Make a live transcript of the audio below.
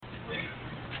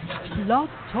Blog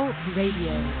Talk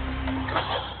Radio.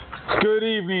 Good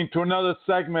evening to another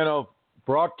segment of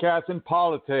Broadcast and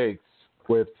Politics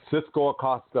with Cisco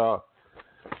Acosta,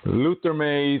 Luther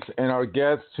Mays, and our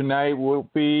guest tonight will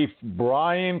be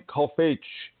Brian Kolfage,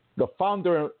 the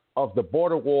founder of the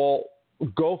Border Wall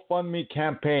GoFundMe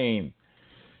campaign.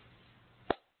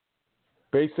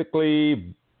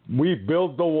 Basically, we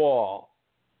build the wall.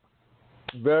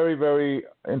 Very, very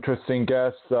interesting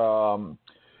guest.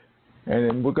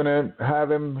 And we're going to have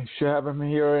him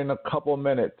here in a couple of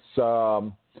minutes.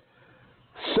 So,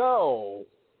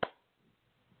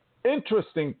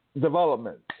 interesting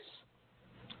developments.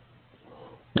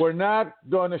 We're not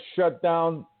going to shut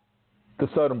down the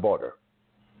southern border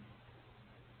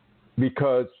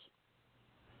because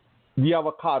the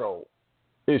avocado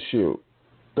issue,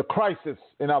 the crisis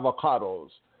in avocados,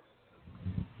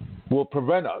 will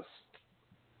prevent us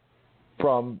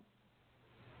from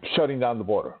shutting down the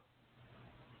border.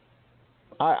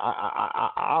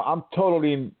 I'm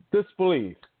totally in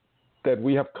disbelief that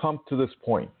we have come to this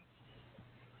point,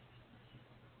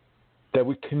 that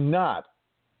we cannot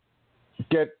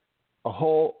get a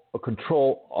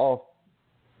control of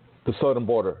the southern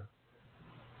border.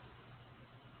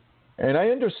 And I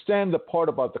understand the part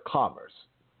about the commerce.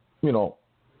 You know,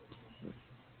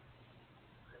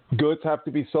 goods have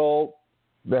to be sold,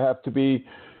 they have to be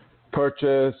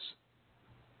purchased,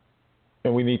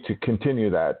 and we need to continue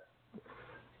that.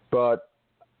 But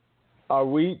are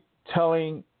we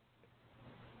telling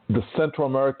the Central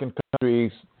American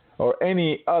countries or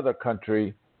any other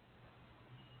country,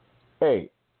 hey,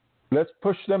 let's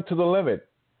push them to the limit?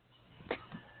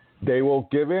 They will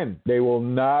give in. They will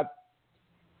not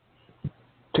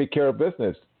take care of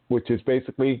business, which is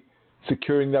basically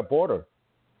securing that border.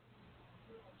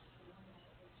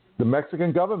 The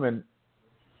Mexican government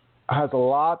has a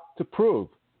lot to prove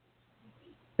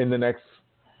in the next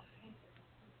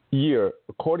year,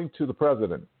 according to the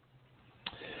president.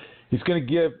 He's going to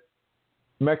give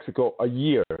Mexico a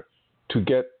year to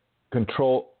get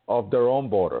control of their own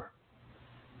border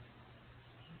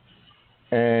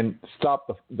and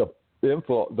stop the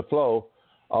flow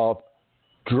of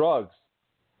drugs,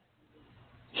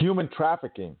 human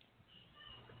trafficking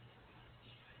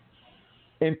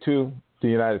into the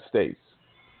United States.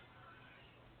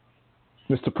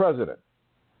 Mr. President,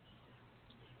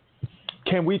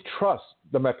 can we trust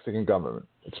the Mexican government,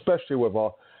 especially with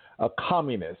a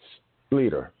communist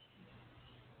leader?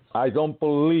 I don't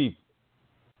believe,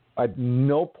 at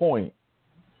no point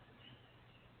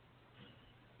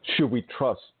should we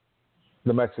trust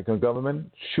the Mexican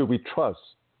government, should we trust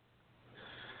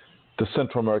the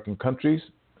Central American countries,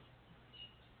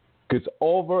 because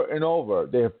over and over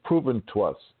they have proven to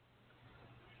us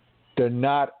they're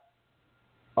not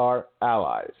our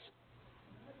allies.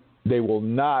 They will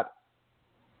not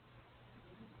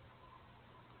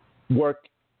work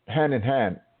hand in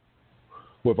hand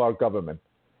with our government.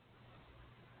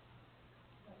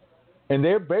 And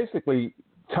they're basically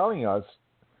telling us,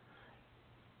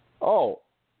 oh,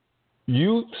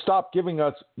 you stop giving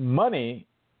us money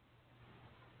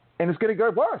and it's going to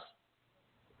get worse.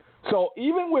 So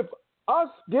even with us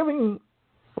giving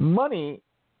money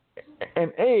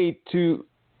and aid to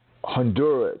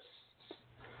Honduras,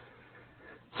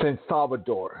 San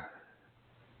Salvador,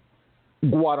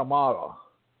 Guatemala,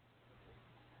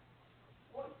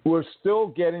 we're still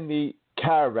getting the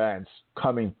caravans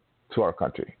coming to our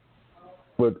country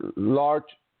with large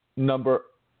number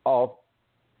of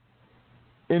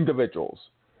individuals.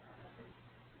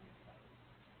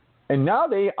 And now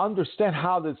they understand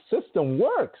how the system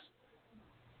works.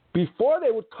 Before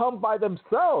they would come by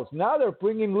themselves. Now they're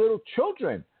bringing little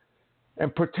children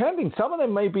and pretending. Some of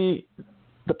them may be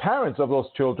the parents of those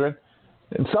children,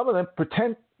 and some of them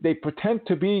pretend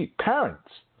to be parents.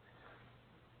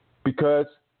 Because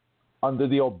under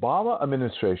the Obama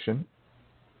administration,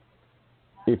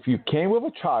 if you came with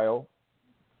a child,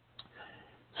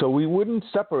 so we wouldn't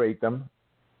separate them,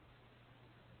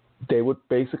 they would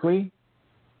basically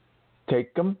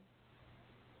take them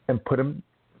and put them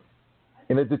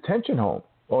in a detention home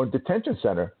or a detention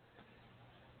center.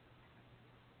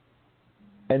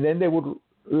 And then they would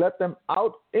let them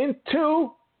out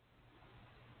into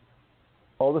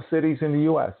all the cities in the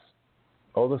U.S.,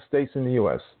 all the states in the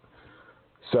U.S.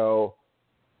 So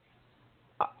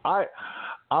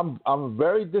I'm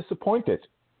very disappointed.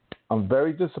 I'm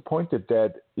very disappointed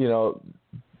that,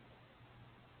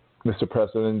 Mr.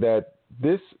 President, that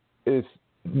this is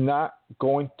not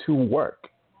going to work.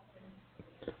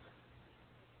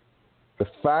 The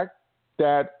fact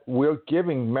that we're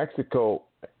giving Mexico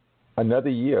another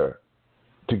year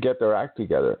to get their act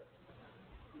together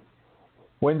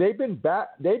when they've been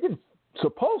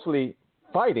supposedly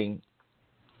fighting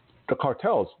the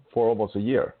cartels for almost a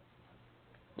year.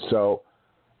 So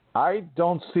I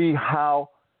don't see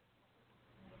how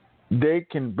they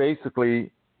can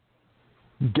basically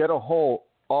get a hold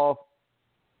of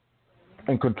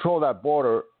and control that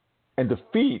border and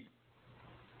defeat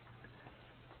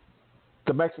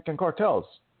the Mexican cartels,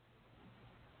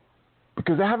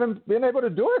 because they haven't been able to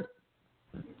do it.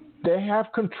 They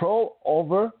have control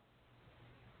over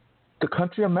the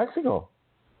country of Mexico.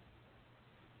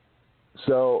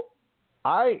 So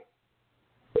I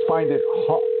find it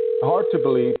hard to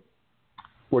believe.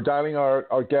 We're dialing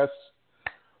our guest,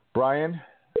 Brian.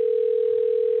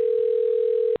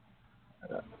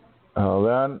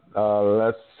 Then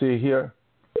let's see here.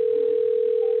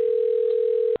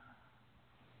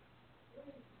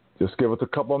 Just give us a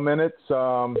couple of minutes.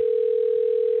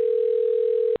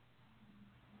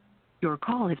 Your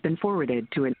call has been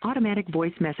forwarded to an automatic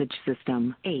voice message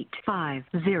system.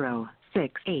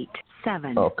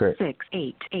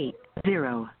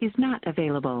 850-687-6880 is not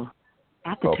available.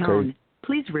 At the tone,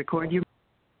 please record your...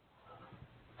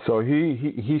 So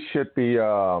he should be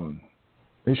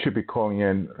calling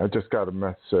in. I just got a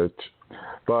message.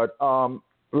 But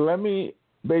let me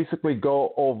basically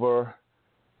go over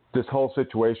this whole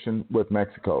situation with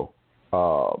Mexico.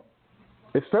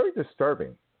 It's very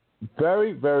disturbing.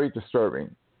 Very, very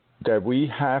disturbing that we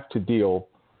have to deal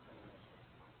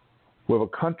with a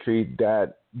country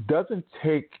that doesn't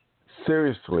take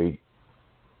seriously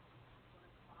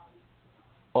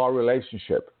our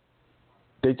relationship.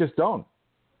 They just don't.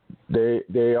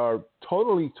 They are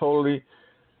totally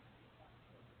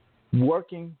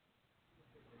working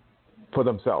for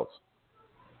themselves.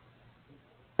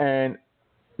 And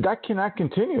that cannot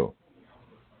continue.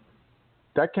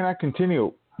 That cannot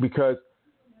continue because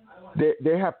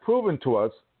they have proven to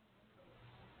us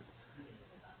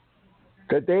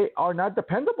that they are not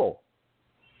dependable.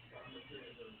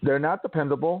 They're not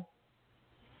dependable.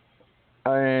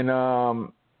 And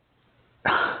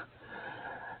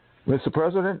Mr.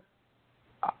 President,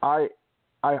 I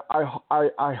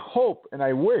hope and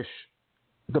I wish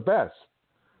the best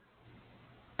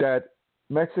that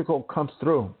Mexico comes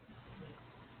through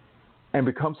and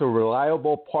becomes a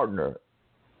reliable partner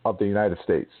of the United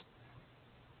States.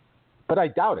 But I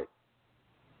doubt it.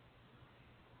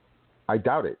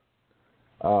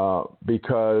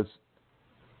 Because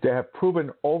they have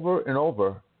proven over and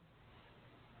over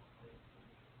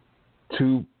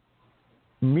to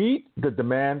meet the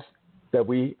demands that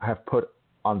we have put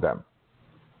on them.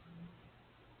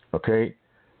 Okay?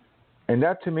 And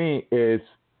that to me is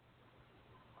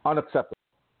unacceptable.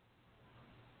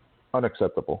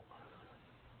 Unacceptable.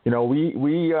 You know, we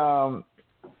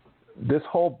this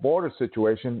whole border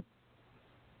situation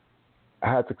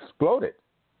has exploded.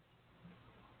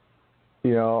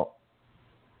 You know,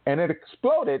 and it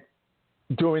exploded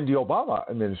during the Obama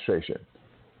administration,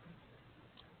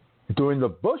 during the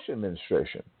Bush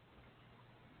administration.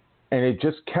 And it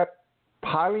just kept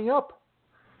piling up.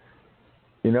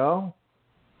 You know,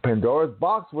 Pandora's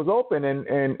box was open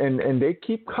and they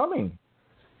keep coming.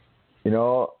 You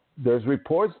know, there's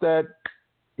reports that,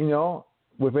 you know,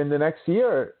 within the next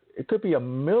year, it could be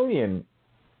 1 million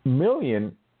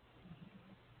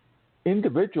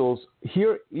individuals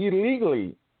here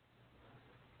illegally.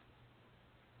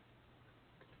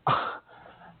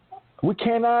 We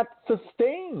cannot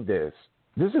sustain this.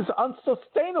 This is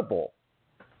unsustainable.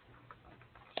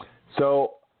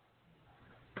 So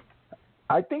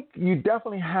I think you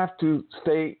definitely have to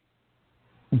stay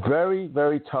very,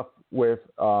 very tough with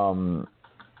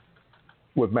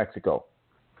Mexico,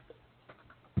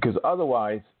 because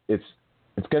otherwise it's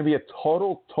going to be a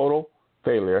total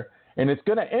failure, and it's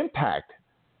going to impact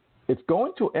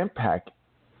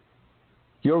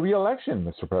your reelection,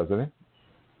 Mr. President.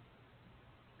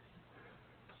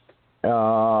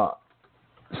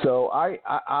 So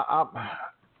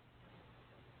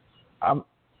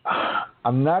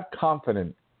I'm not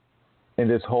confident in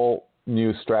this whole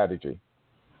new strategy.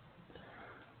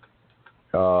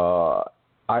 I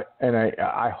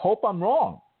hope I'm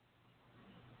wrong.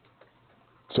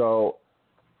 So,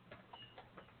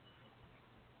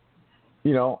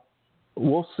 you know,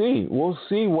 we'll see. We'll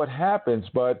see what happens.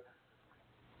 But,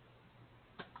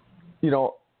 you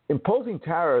know, imposing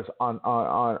tariffs on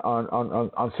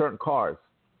certain cars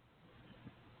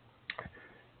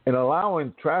and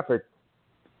allowing traffic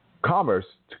commerce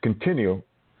to continue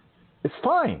is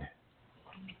fine.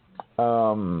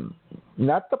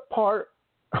 Not the part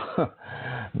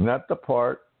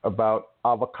about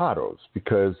avocados,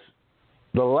 because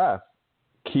the left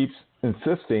keeps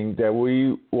insisting that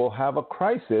we will have a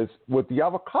crisis with the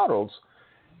avocados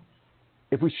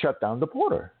if we shut down the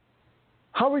border.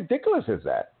 How ridiculous is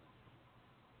that?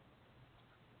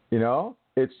 You know,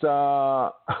 it's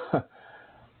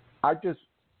I just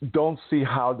don't see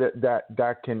how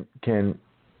that can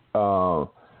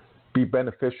be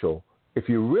beneficial if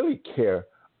you really care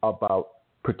about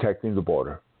protecting the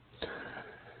border.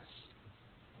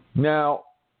 Now,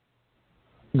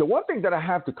 the one thing that I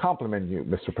have to compliment you,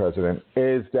 Mr. President,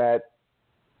 is that,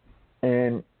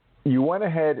 and you went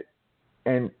ahead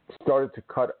and started to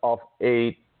cut off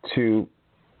aid to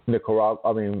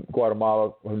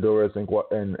Guatemala, Honduras,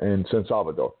 and San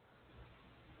Salvador.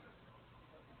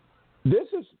 This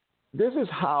is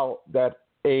how that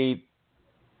aid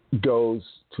goes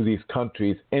to these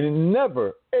countries, and it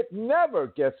never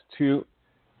gets to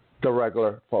the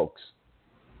regular folks.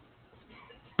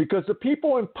 Because the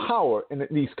people in power in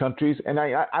these countries, and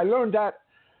I learned that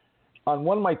on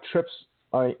one of my trips,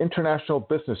 international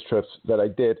business trips that I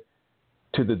did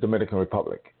to the Dominican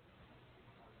Republic.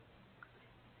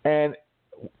 And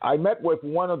I met with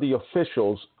one of the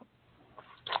officials,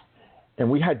 and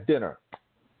we had dinner.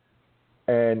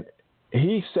 And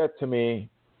he said to me,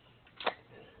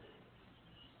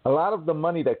 a lot of the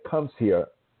money that comes here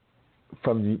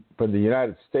from the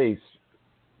United States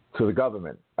to the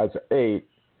government as aid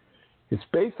is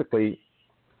basically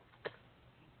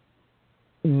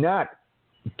not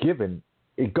given.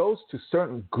 It goes to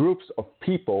certain groups of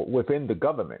people within the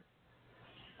government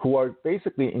who are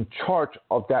basically in charge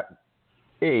of that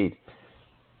aid,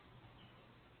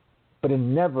 but it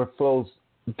never flows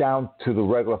down to the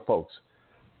regular folks.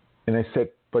 And I said,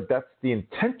 but that's the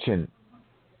intention,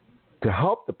 to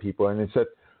help the people. And he said,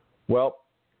 well,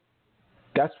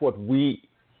 that's what we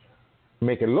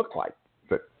make it look like,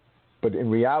 but in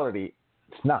reality,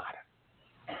 it's not.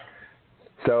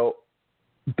 So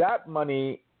that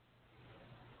money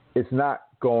is not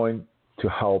going to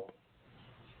help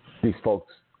these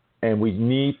folks, and we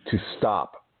need to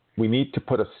stop. We need to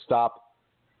put a stop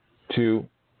to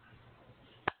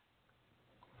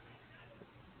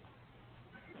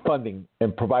funding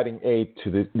and providing aid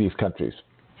to these countries.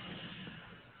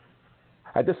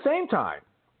 At the same time,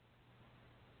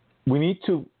 we need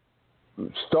to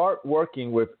start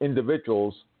working with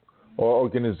individuals or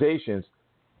organizations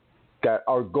that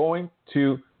are going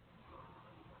to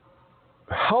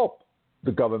help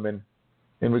the government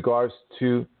in regards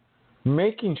to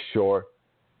making sure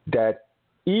that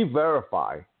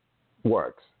E-Verify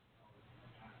works.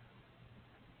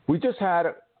 We just had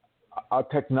a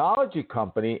technology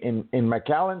company in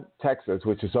McAllen, Texas,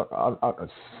 which is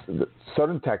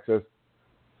southern Texas.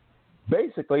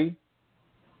 Basically,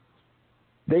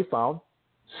 they found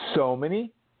so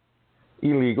many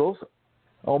illegals,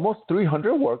 almost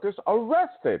 300 workers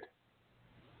arrested.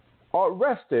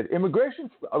 Immigration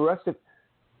arrested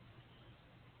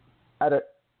at a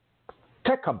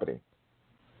tech company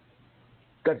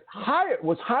that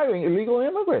was hiring illegal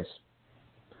immigrants.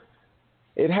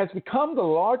 It has become the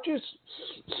largest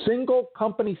single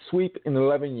company sweep in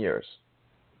 11 years.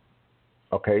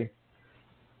 Okay?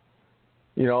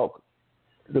 You know,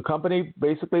 the company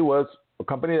basically was a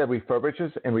company that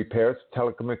refurbishes and repairs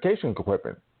telecommunication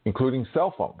equipment, including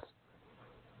cell phones.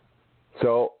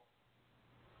 So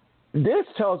this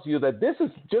tells you that this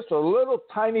is just a little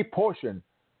tiny portion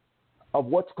of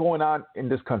what's going on in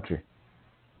this country.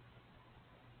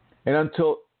 And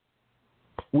until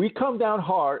we come down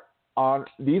hard on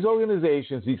these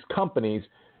organizations, these companies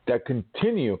that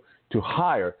continue to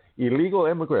hire illegal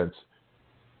immigrants,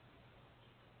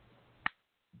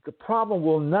 the problem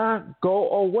will not go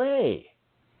away.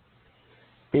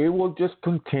 It will just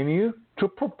continue to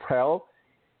propel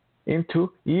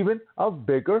into even a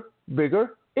bigger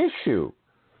issue.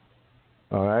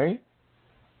 All right?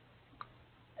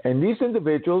 And these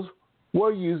individuals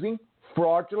were using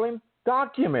fraudulent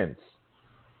documents.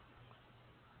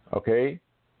 Okay?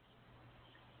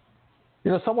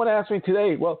 You know, someone asked me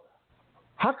today, well,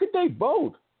 how could they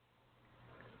vote?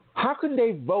 How can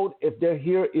they vote if they're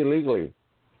here illegally?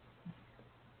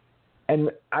 And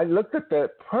I looked at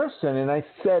that person and I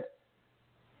said,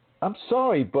 I'm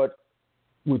sorry, but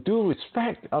with due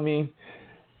respect, I mean,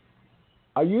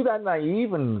 are you that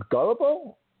naive and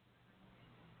gullible?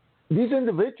 These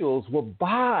individuals will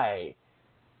buy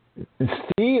and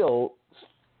steal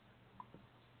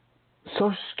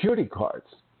Social Security cards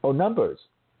or numbers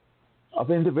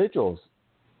of individuals.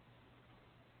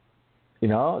 You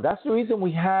know, that's the reason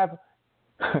we have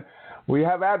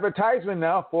advertisement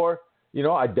now for, you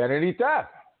know, identity theft.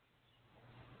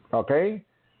 Okay?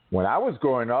 When I was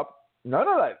growing up, none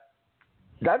of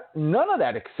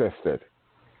that existed.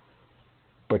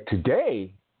 But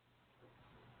today,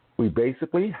 we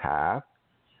basically have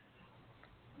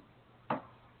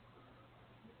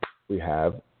we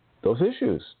have those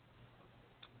issues.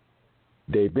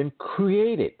 They've been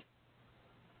created.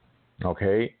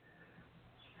 Okay?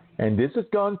 And this is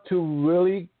going to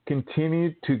really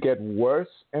continue to get worse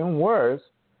and worse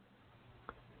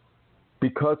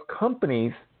because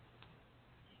companies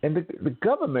and the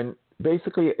government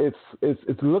basically is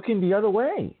looking the other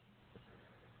way.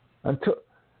 Until,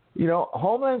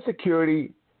 Homeland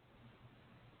Security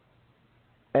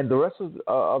and the rest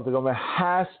of the government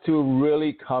has to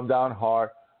really come down hard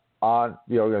on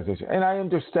the organization. And I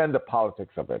understand the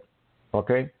politics of it,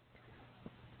 okay?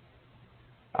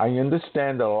 I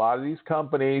understand that a lot of these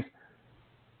companies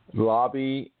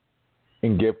lobby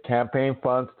and give campaign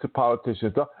funds to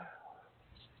politicians.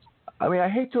 I mean, I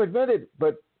hate to admit it,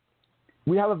 but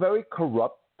we have a very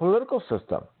corrupt political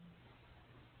system,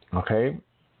 okay?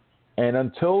 And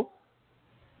until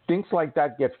things like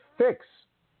that get fixed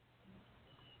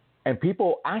and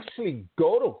people actually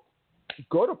go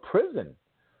to prison,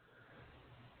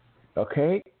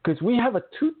 okay? Because we have a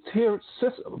two-tier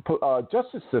system,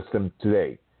 justice system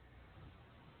today.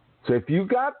 So if you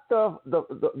got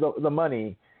the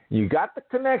money, you got the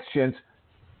connections,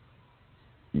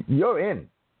 you're in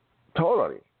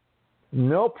totally,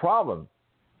 no problem.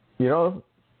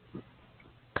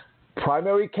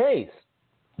 Primary case,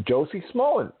 Josie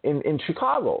Smolin in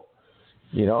Chicago.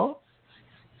 It's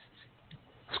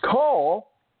called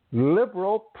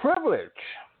liberal privilege.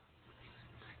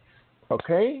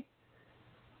 Okay?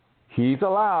 He's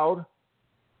allowed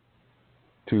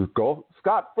to go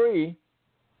scot-free,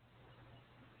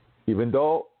 even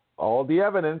though all the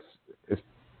evidence is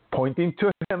pointing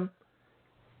to him,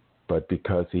 but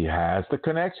because he has the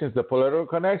connections, the political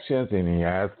connections, and he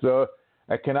has the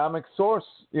economic source,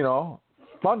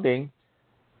 funding,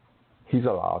 he's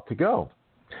allowed to go.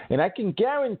 And I can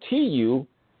guarantee you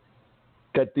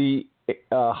that the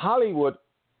Hollywood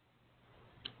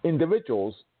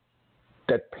individuals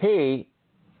that pay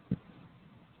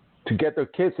to get their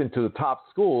kids into the top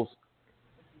schools,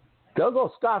 they'll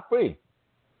go scot-free.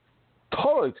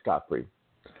 Totally scot-free.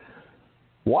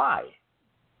 Why?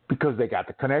 Because they got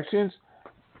the connections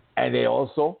and they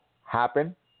also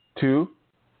happen to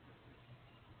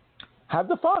have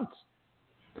the funds.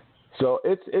 So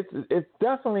it's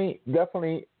definitely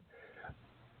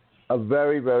a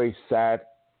very, very sad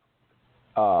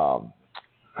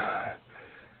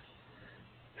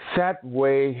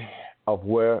way of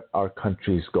where our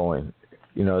country is going.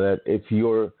 That it's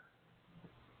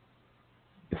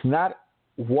not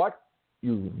what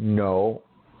you know.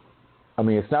 I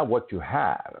mean, it's not what you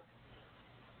have.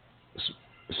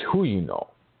 It's who you know.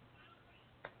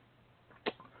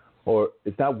 Or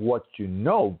it's not what you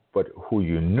know, but who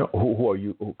you know. Who are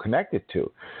you connected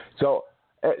to? So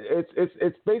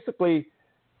it's basically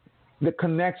the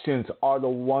connections are the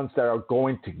ones that are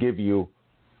going to give you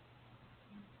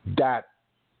that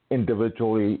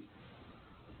individually,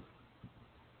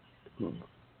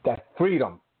 that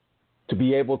freedom to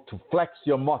be able to flex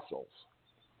your muscles.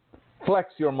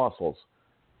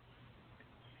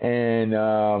 And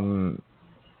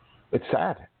it's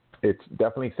sad. It's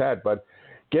definitely sad. But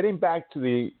getting back to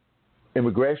the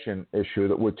immigration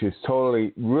issue, which is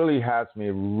really has me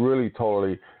really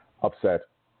totally upset.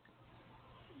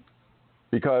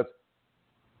 Because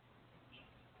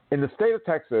in the state of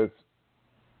Texas,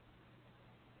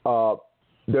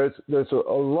 there's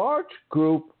a large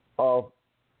group of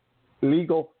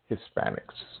legal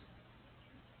Hispanics.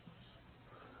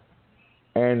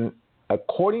 And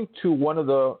according to one of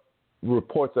the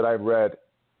reports that I've read,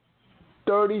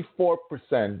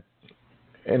 34%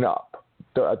 and up,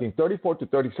 I think 34 to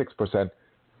 36%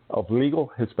 of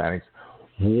legal Hispanics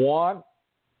want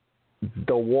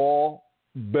the wall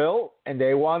built, and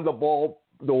they want the wall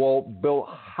built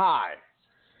high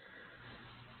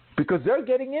because they're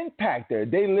getting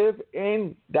impacted. They live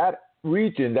in that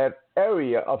region, that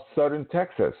area of southern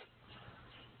Texas,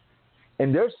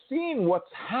 and they're seeing what's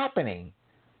happening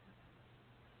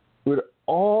with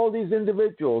all these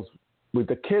individuals, with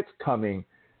the kids coming.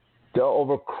 They're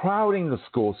overcrowding the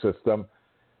school system.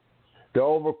 They're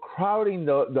overcrowding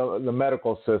the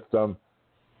medical system.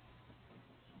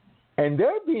 And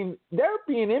they're being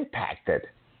impacted.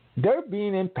 They're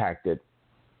being impacted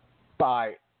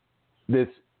by this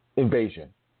invasion.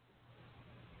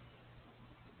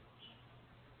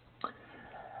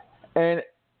 And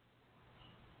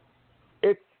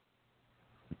it's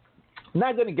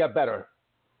not going to get better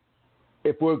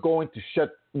if we're not going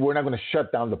to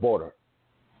shut down the border.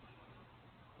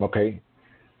 Okay?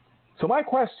 So my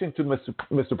question to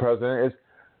Mr. President is,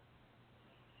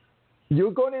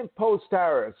 you're going to impose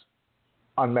tariffs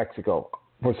on Mexico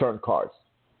for certain cars.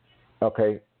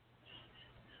 Okay?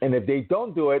 And if they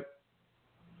don't do it,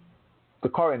 the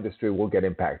car industry will get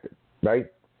impacted, right?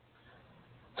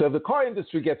 So if the car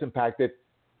industry gets impacted,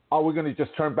 are we going to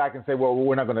just turn back and say, well,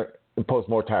 we're not going to impose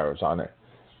more tariffs on it?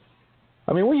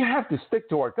 I mean, we have to stick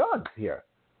to our guns here.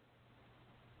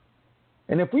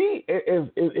 And if we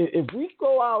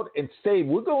go out and say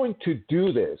we're going to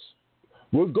do this,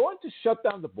 we're going to shut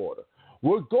down the border,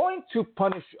 we're going to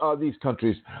punish these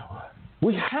countries,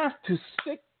 we have to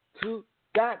stick to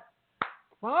that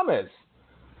promise.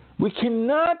 We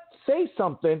cannot say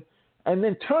something and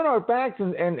then turn our backs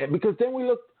and because then we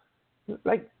look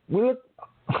like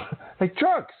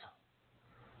jerks.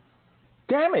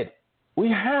 Damn it. We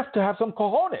have to have some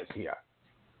cojones here.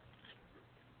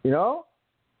 You know?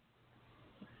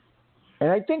 And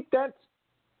I think that's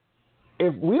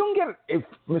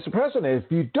Mr. President,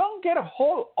 if you don't get a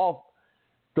hold of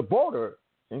the border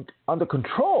under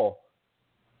control,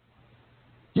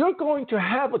 you're going to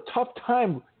have a tough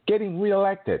time getting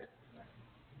reelected.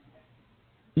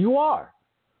 You are.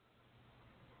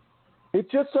 It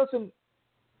just doesn't,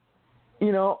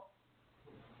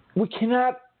 we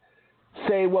cannot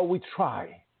say, well, we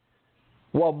try.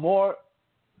 Well, more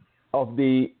of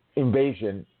the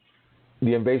invasion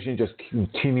just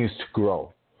continues to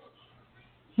grow.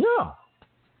 No,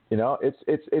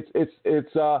 it's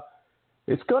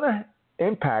going to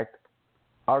impact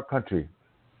our country.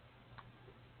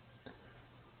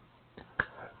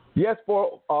 Yes,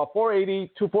 for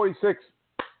 480, 246.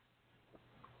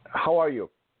 How are you?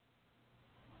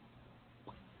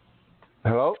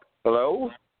 Hello? Hello?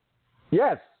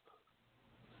 Yes.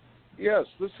 Yes,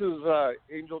 this is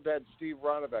Angel Dad Steve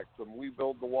Ronobeck from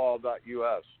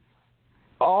WeBuildTheWall.us.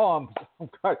 Oh, I'm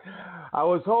good. I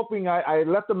was hoping I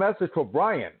left a message for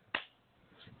Brian.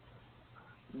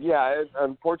 Yeah,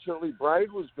 unfortunately,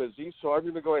 Brian was busy, so I'm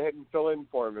going to go ahead and fill in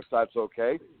for him if that's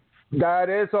okay. That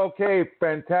is okay.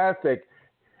 Fantastic.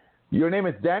 Your name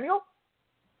is Daniel?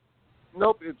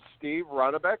 Nope, it's Steve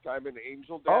Ronobeck. I'm an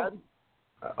Angel Dad.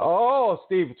 Oh,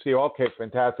 Steve. Okay,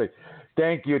 fantastic.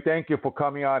 Thank you for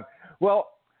coming on.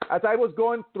 Well, as I was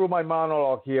going through my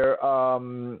monologue here, I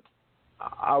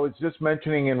was just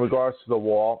mentioning in regards to the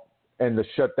wall and the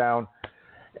shutdown,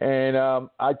 and I'm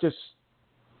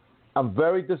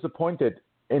very disappointed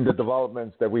in the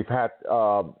developments that we've had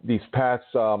these past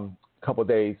couple of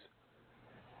days.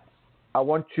 I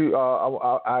want you.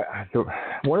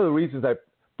 One of the reasons I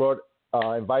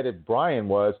invited Brian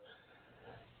was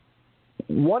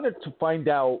wanted to find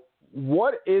out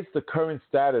what is the current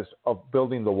status of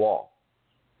building the wall.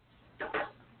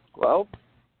 Well,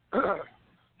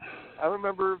 I'm a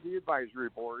member of the advisory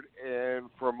board, and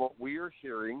from what we are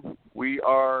hearing, we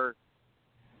are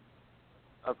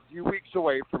a few weeks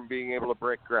away from being able to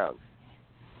break ground.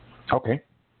 Okay.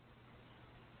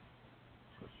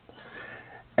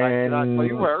 I cannot tell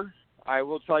you where. I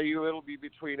will tell you it'll be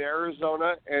between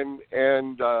Arizona and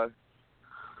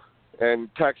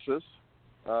Texas.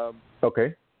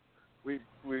 Okay.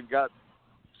 We've got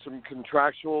some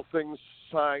contractual things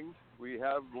signed. We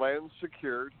have land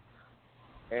secured,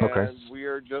 and we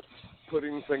are just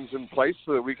putting things in place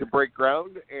so that we can break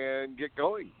ground and get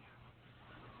going.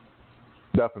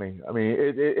 Definitely. I mean,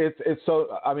 it's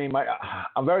so. I mean,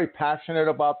 I'm very passionate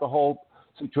about the whole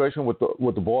situation with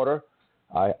the border.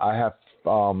 I have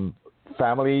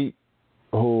family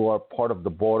who are part of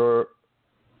the border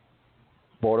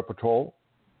patrol,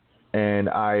 and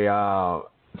I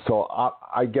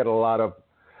get a lot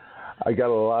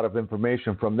of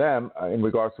information from them in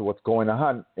regards to what's going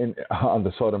on on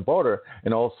the southern border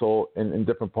and also in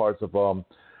different parts of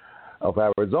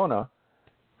Arizona.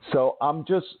 So I'm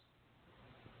just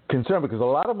concerned because a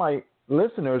lot of my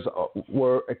listeners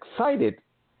were excited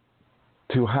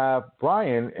to have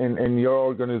Brian and your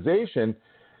organization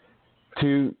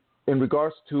in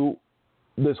regards to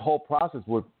this whole process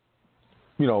with,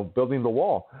 building the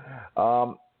wall.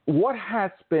 What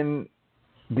has been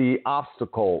the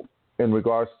obstacle in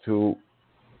regards to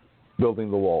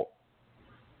building the wall?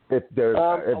 If there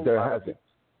hasn't.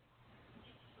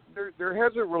 There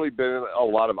hasn't really been a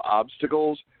lot of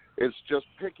obstacles. It's just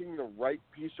picking the right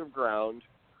piece of ground,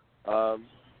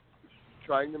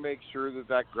 trying to make sure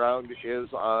that ground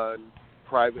is on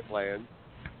private land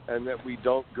and that we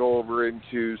don't go over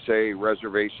into, say,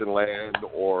 reservation land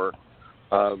or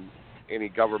any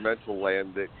governmental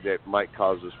land that might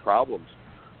cause us problems.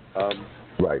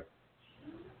 Right.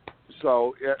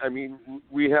 So, I mean,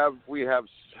 we have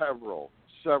several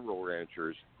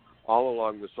ranchers all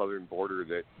along the southern border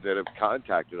that have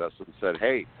contacted us and said,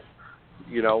 hey,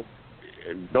 build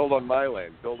on my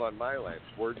land.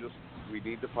 We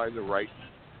need to find the right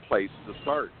place to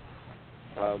start.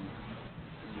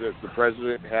 The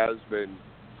president has been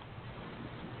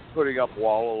putting up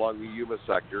wall along the Yuma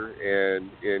sector and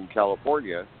in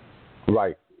California.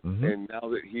 Right. Mm-hmm. And now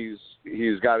that he's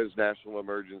got his national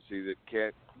emergency that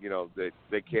that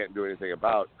they can't do anything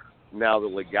about, now the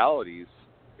legalities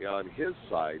on his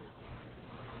side,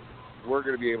 we're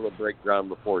going to be able to break ground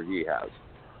before he has.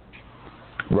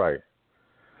 Right.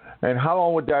 And how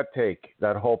long would that take?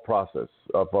 That whole process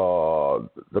of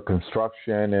the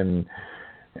construction and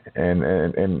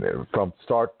from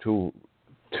start to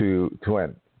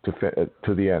end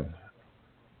to the end,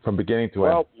 from beginning to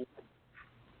end.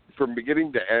 From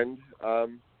beginning to end,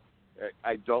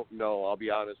 I don't know. I'll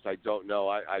be honest, I don't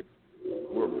know.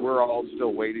 We're all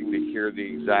still waiting to hear the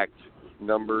exact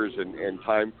numbers and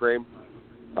time frame,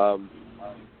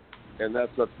 and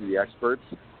that's up to the experts.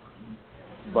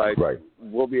 But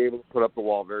we'll be able to put up the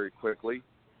wall very quickly,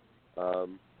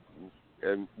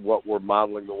 and what we're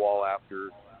modeling the wall after.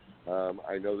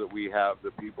 I know that we have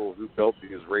the people who built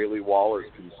the Israeli wall as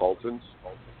consultants.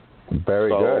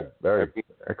 Very good. Very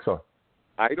excellent.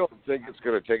 I don't think it's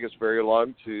going to take us very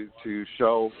long to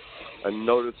show a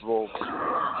noticeable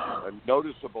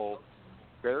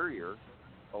barrier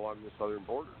along the southern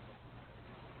border.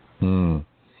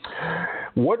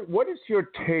 What is your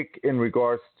take in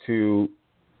regards to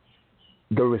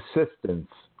the resistance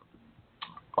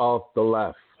of the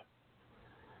left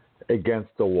against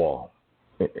the wall,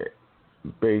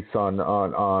 based on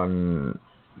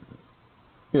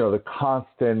the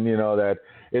constant, that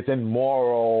it's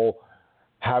immoral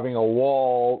having a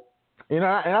wall, and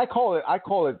I call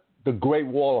it the Great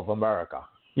Wall of America.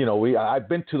 I've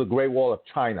been to the Great Wall of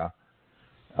China,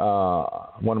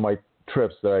 one of my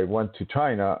trips that I went to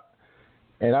China,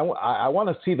 and I want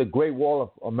to see the Great Wall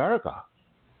of America.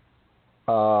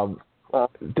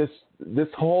 This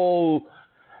whole,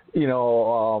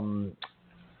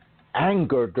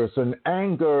 anger. There's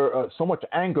so much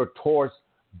anger towards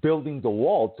building the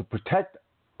wall to protect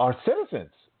our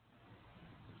citizens.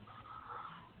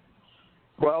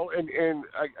 Well, and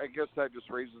I guess that just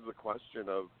raises the question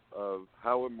of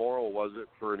how immoral was it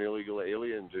for an illegal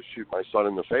alien to shoot my son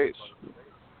in the face?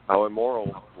 How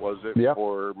immoral was it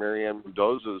for Marianne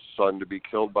Mendoza's son to be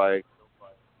killed by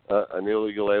an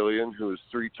illegal alien who is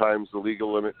 3 times the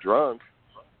legal limit drunk,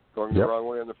 going the wrong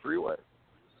way on the freeway?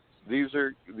 These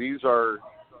are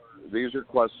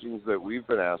questions that we've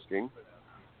been asking.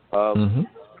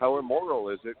 How immoral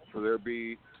is it for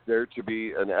there to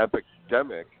be an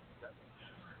epidemic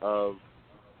of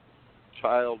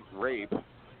child rape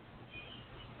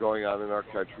going on in our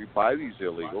country by these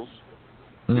illegals,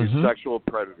 these sexual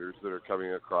predators that are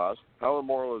coming across? How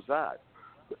immoral is that?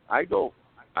 I don't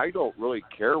really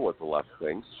care what the left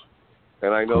thinks,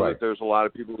 and I know that there's a lot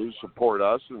of people who support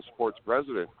us and support the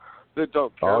president that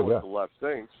don't care what the left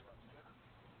thinks.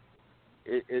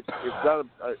 It's not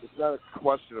a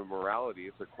question of morality.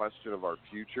 It's a question of our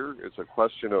future. It's a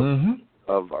question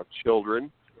of our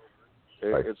children.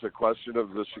 It's a question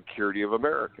of the security of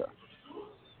America.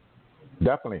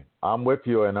 Definitely, I'm with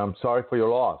you, and I'm sorry for your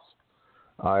loss.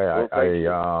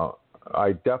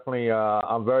 I definitely,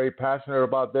 I'm very passionate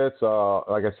about this.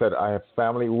 Like I said, I have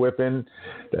family within,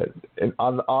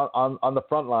 on the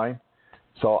front line,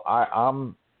 so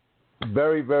I'm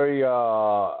very, very.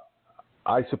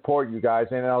 I support you guys,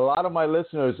 and a lot of my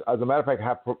listeners, as a matter of fact,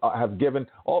 have given.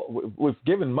 We've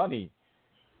given money.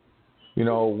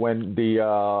 When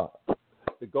the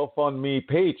GoFundMe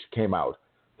page came out,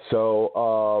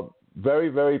 so very,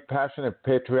 very passionate,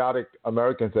 patriotic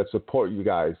Americans that support you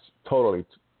guys totally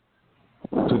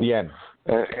to the end.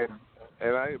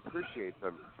 And I appreciate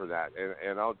them for that.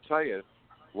 And I'll tell you,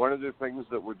 one of the things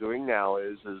that we're doing now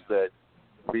is that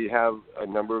we have a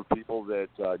number of people that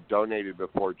donated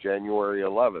before January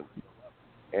 11th.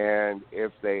 And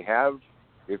if they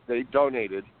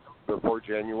donated before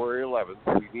January 11th,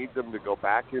 we need them to go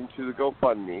back into the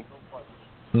GoFundMe,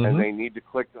 and they need to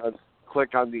click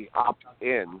on the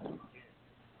opt-in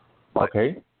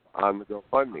button on the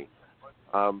GoFundMe.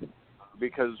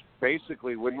 Because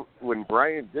basically, when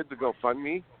Brian did the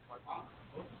GoFundMe,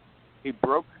 he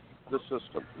broke the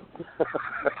system.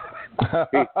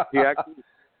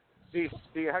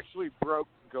 he actually broke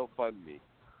GoFundMe.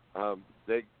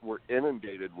 They were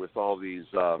inundated with all these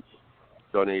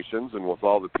donations and with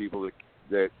all the people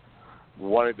that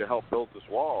wanted to help build this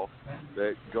wall,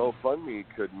 that GoFundMe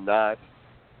could not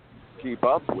keep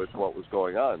up with what was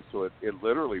going on. So it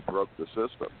literally broke the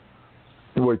system.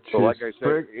 Which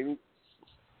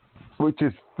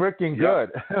is freaking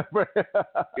good.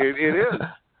 It is.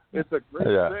 It's a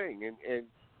great thing.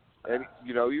 And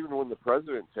even when the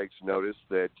president takes notice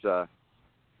that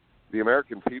the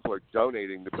American people are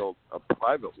donating to build a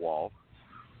private wall,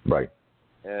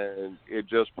 And it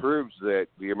just proves that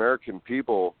the American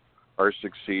people are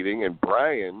succeeding, and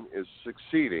Brian is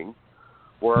succeeding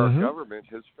where our government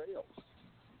has failed.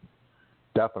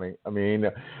 Definitely. I mean,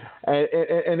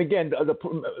 and again,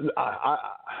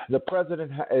 the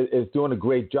president is doing a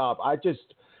great job.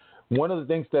 One of the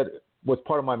things that was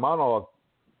part of my monologue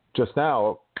just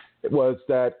now was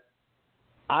that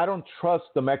I don't trust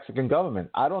the Mexican government.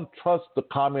 I don't trust the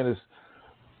communist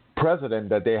president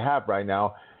that they have right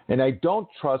now, and I don't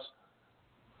trust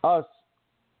us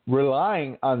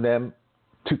relying on them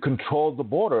to control the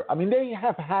border. I mean, they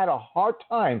have had a hard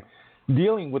time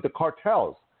dealing with the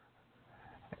cartels.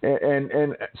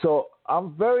 And so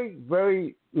I'm very,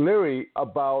 very leery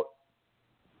about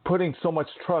putting so much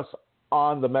trust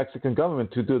on the Mexican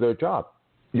government to do their job.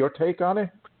 Your take on it?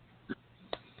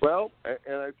 Well,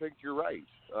 and I think you're right.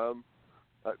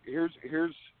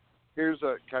 Here's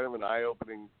a kind of an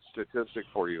eye-opening statistic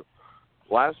for you.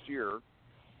 Last year,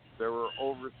 there were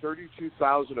over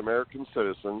 32,000 American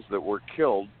citizens that were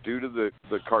killed due to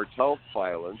the cartel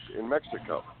violence in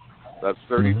Mexico. That's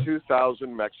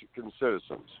 32,000 Mexican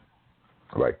citizens.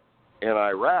 Right. In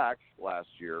Iraq last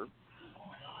year,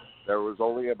 there was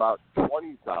only about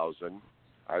 20,000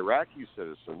 Iraqi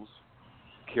citizens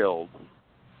killed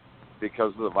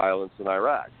because of the violence in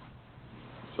Iraq.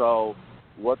 So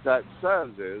what that says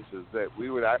is that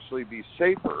we would actually be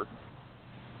safer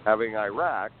having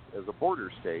Iraq as a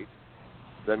border state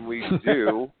than we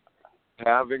do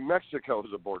having Mexico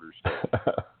as a border state.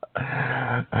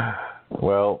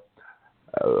 Well,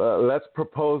 let's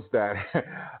propose that.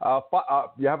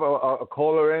 You have a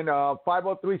caller in,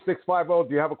 503-650.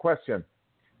 Do you have a question?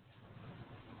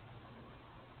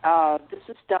 This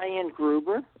is Diane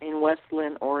Gruber in West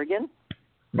Lynn, Oregon.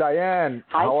 Diane,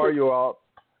 how are you all?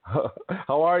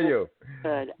 How are you?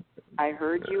 Good. I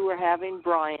heard you were having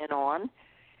Brian on,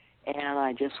 and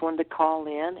I just wanted to call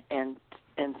in and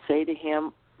say to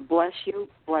him, bless you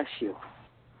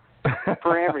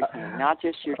for everything, not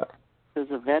just your as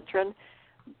a veteran,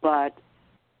 but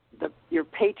your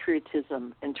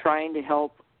patriotism in trying to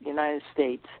help the United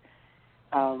States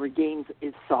regain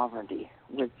its sovereignty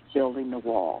with building the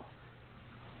wall.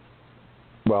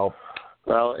 Well,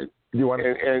 you want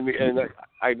and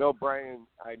I know Brian.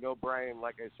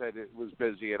 Like I said, it was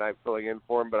busy, and I'm filling in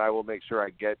for him. But I will make sure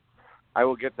I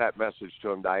will get that message to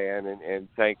him, Diane, and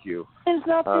thank you. It's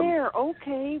not there.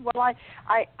 Okay. Well,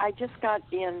 I just got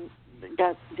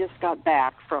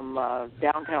back from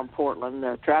downtown Portland.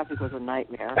 The traffic was a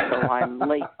nightmare, so I'm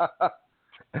late.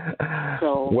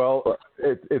 So well,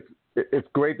 it's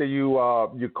great that you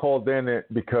called in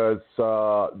because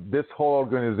this whole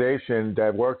organization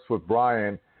that works with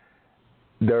Brian,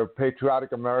 they're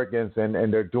patriotic Americans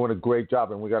and they're doing a great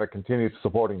job, and we got to continue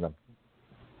supporting them.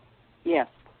 Yes,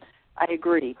 I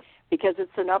agree, because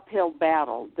it's an uphill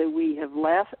battle that we have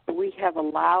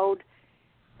allowed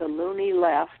the loony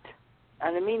left,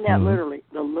 and I mean that literally,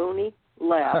 the loony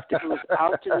left who was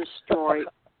out to destroy.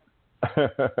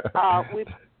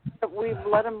 We've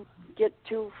let them get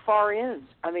too far in.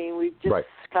 I mean, we've just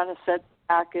kind of set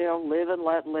back, live and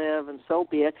let live, and so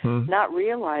be it. Not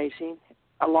realizing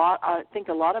I think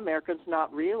a lot of Americans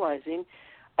not realizing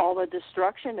all the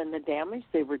destruction and the damage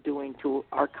they were doing to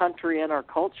our country and our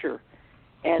culture.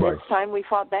 And it's time we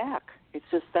fought back. It's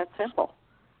just that simple.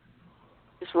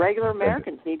 Just regular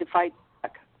Americans need to fight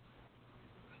back.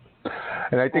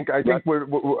 And I think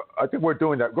we're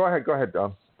doing that. Go ahead.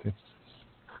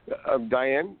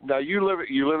 Diane, now you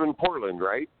live in Portland,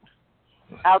 right?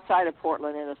 Outside of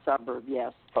Portland, in a suburb,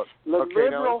 yes. Oh, the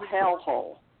liberal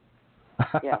hellhole.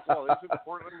 Yes. Well, isn't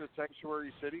Portland a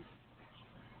sanctuary city?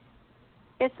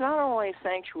 It's not only a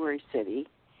sanctuary city;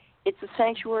 it's a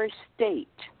sanctuary state.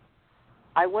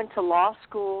 I went to law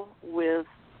school with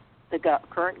the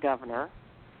current governor.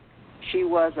 She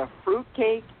was a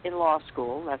fruitcake in law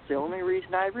school. That's the only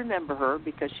reason I remember her,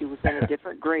 because she was in a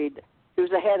different grade. She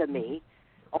was ahead of me.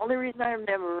 Only reason I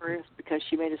remember her is because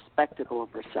she made a spectacle of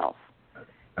herself.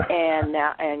 And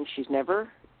she's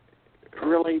never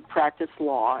really practiced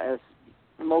law as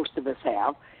most of us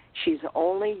have. She's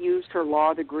only used her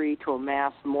law degree to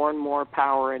amass more and more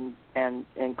power and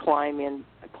climb in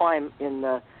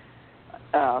the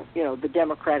the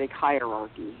democratic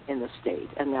hierarchy in the state.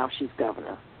 And now she's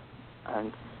governor.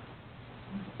 And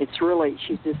it's really,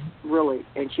 she's just really,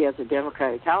 and she has a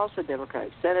Democratic House, a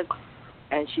Democratic Senate,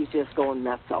 and she's just going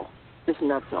nutso. Just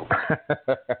nutso.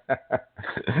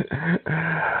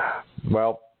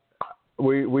 Well,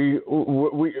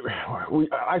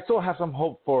 I still have some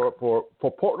hope for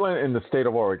Portland and the state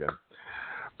of Oregon,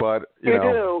 but you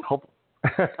know, do. Hope.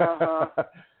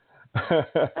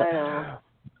 I know.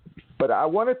 But I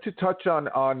wanted to touch on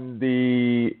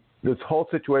this whole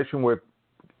situation with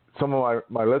some of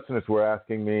my listeners were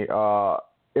asking me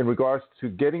in regards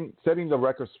to setting the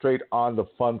record straight on the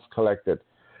funds collected.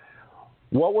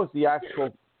 What was the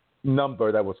actual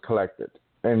number that was collected,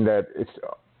 and that it's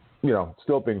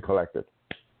still being collected?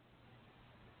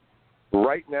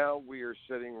 Right now, we are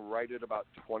sitting right at about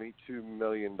 $22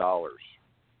 million.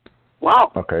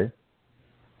 Wow. Okay.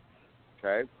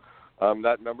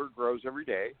 That number grows every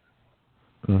day.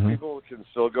 Mm-hmm. People can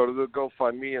still go to the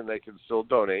GoFundMe and they can still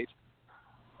donate.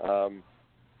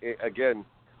 Again,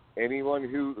 anyone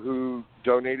who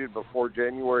donated before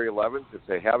January 11th, if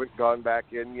they haven't gone back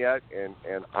in yet and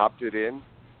opted in,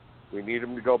 we need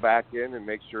them to go back in and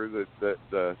make sure that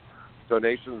the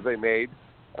donations they made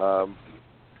go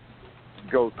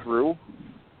through.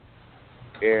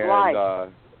 And right.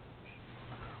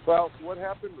 Well, what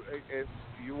happened?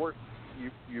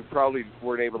 You probably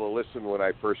weren't able to listen when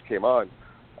I first came on.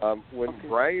 When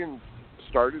Brian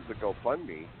started the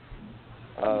GoFundMe,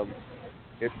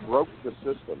 it broke the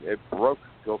system. It broke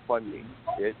GoFundMe.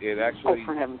 It actually. Oh,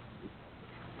 for him.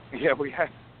 Yeah, we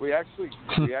actually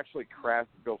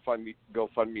crashed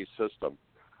GoFundMe system.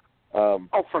 Oh,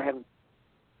 for him.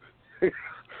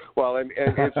 Well, and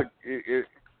it's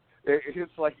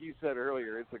like you said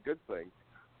earlier, it's a good thing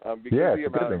because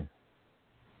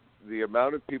the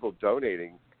amount of people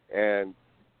donating, and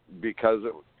because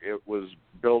it was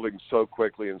building so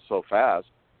quickly and so fast,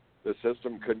 the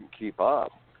system couldn't keep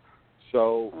up.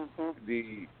 So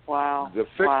the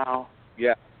fix,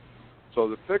 yeah. So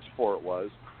the fix for it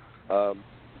was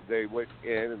they went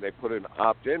in and they put an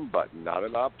opt-in button, not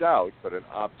an opt-out, but an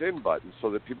opt-in button,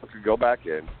 so that people could go back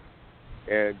in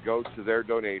and go to their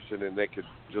donation, and they could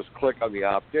just click on the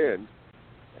opt-in,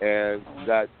 and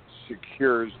that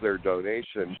secures their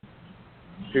donation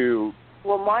to.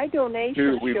 Well, my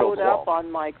donation showed up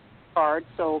on my card,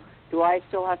 so do I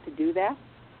still have to do that?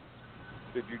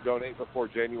 Did you donate before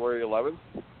January 11th?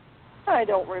 I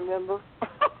don't remember.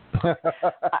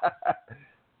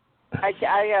 I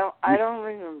don't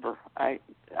remember. I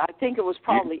think it was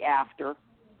probably after.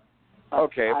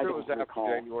 Okay, if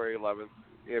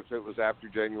it was after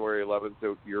January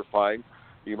 11th, you're fine.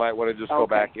 You might want to just go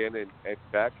back in and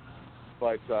check.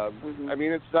 But I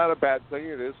mean, it's not a bad thing.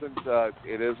 It isn't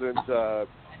a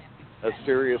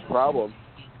serious problem.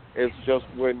 It's just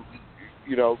when,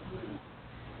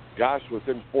 gosh,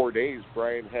 within 4 days,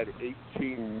 Brian had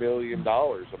 $18 million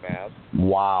amassed.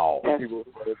 Wow. People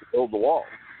wanted to build the wall.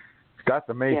 That's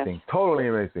amazing. Yes. Totally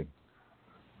amazing.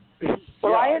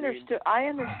 Well, I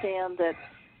understand that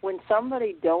when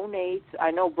somebody donates, I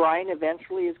know Brian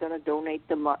eventually is going to donate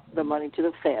the money to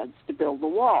the feds to build the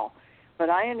wall. But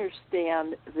I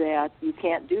understand that you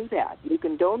can't do that. You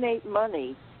can donate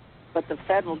money, but the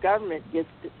federal government gets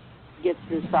to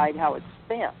decide how it's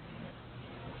spent.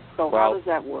 So how does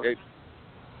that work?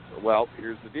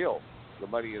 Here's the deal. The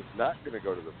money is not going to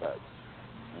go to the feds.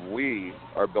 We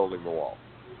are building the wall.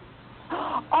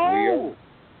 Oh!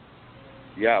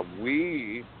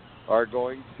 We are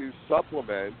going to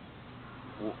supplement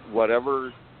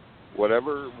whatever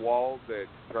wall that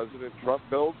President Trump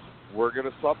builds. We're going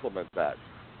to supplement that.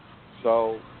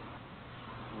 So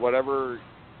however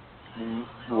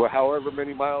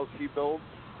many miles he builds,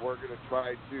 we're going to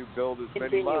try to build as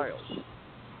many miles.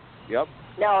 Yep.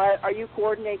 Now, are you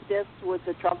coordinate this with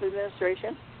the Trump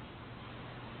administration?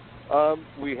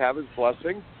 We have his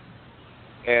blessing,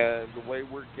 and the way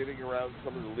we're getting around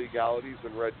some of the legalities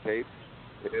and red tape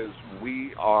is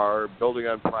we are building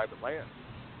on private land.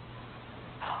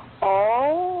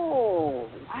 Oh,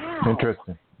 wow.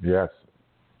 Interesting. Yes.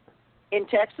 In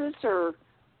Texas or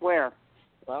where?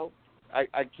 Well, I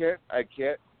can't.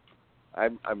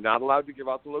 I'm not allowed to give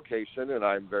out the location, and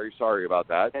I'm very sorry about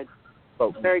that. Good.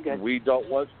 But very good. We don't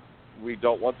want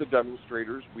the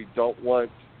demonstrators. We don't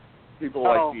want people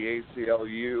like the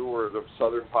ACLU or the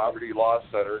Southern Poverty Law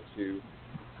Center to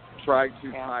try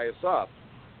to tie us up.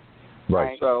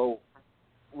 Right. So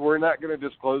we're not going to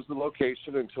disclose the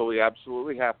location until we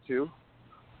absolutely have to.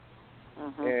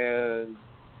 Mm-hmm. And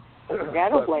I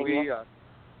don't blame you.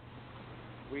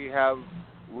 We have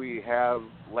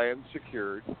land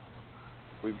secured.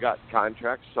 We've got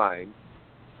contracts signed.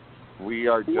 We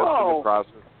are just in the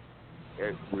process.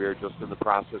 We are just in the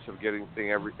process of getting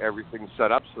everything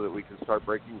set up so that we can start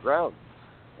breaking ground.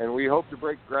 And we hope to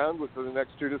break ground within the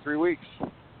next 2 to 3 weeks.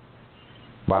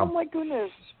 Wow. Oh my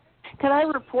goodness! Can I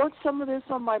report some of this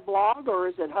on my blog, or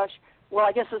is it hush? Well,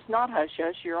 I guess it's not hush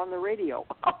hush. You're on the radio.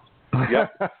 Yeah,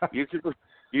 you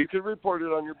can report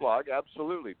it on your blog,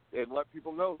 absolutely, and let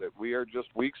people know that we are just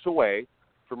weeks away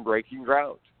from breaking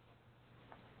ground.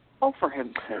 Oh, for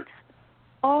heaven's sake!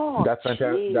 Oh, That's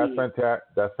fantastic.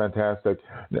 That's fantastic.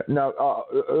 Now,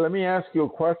 let me ask you a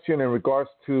question in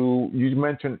regards to, you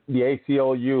mentioned the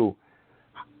ACLU.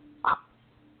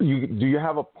 Do you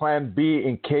have a plan B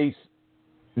in case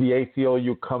the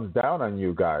ACLU comes down on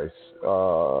you guys?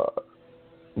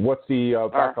 What's the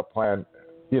backup plan,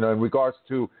 in regards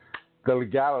to the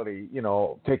legality,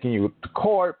 taking you to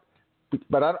court?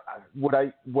 But would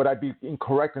I be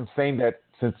incorrect in saying that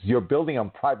since you're building on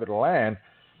private land,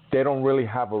 they don't really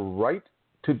have a right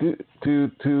to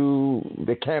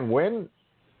they can't win,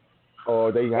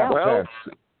 or they have a chance?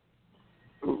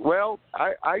 Well,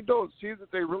 I don't see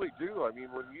that they really do. I mean,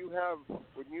 when you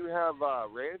have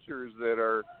ranchers that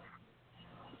are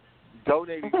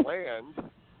donating land,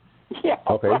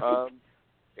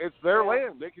 it's their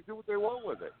land. They can do what they want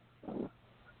with it.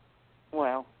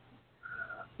 Well,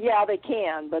 yeah, they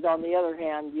can, but on the other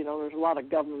hand, there's a lot of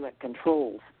government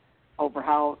controls over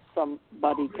how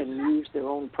somebody can use their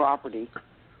own property,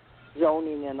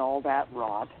 zoning and all that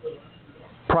rot.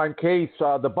 Prime case,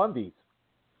 the Bundys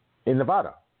in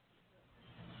Nevada.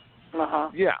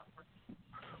 Yeah.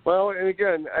 Well, and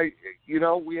again,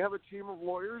 we have a team of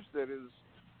lawyers that is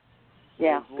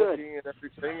looking at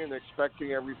everything and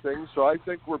expecting everything, so I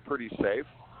think we're pretty safe.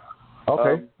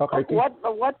 Okay.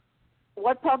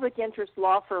 What public interest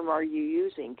law firm are you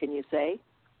using? Can you say?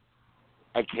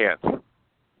 I can't.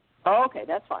 Oh, okay,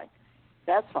 that's fine.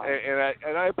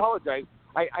 And I apologize.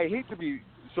 I hate to be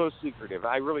so secretive.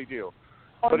 I really do.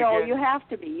 Oh, but no, again, you have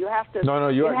to be. You have to. No,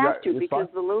 you have to, because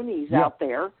fine. the loonies out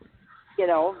there,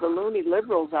 the loony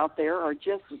liberals out there are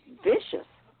just vicious.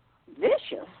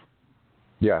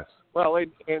 Yes. Well,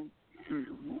 and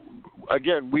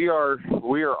again, we are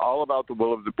all about the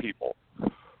will of the people.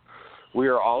 We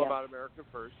are all about America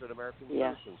first and American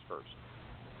citizens first.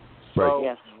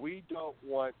 So we don't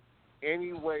want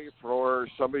any way for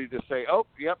somebody to say, "Oh,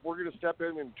 yep, we're going to step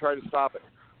in and try to stop it."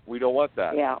 We don't want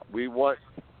that. Yeah. We want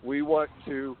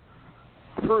to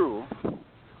prove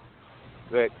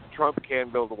that Trump can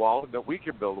build a wall and that we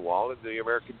can build a wall, and the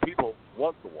American people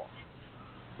want the wall.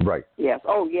 Right. Yes.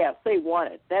 Oh, yes, they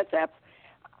want it.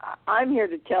 I'm here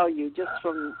to tell you, just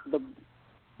from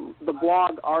the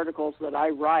blog articles that I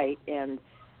write and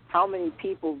how many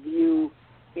people view,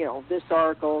 this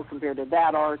article compared to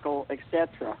that article,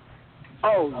 etc.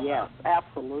 Oh, yes,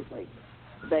 absolutely.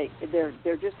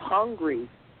 They're just hungry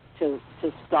to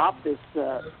stop this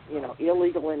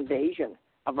illegal invasion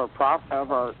of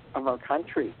our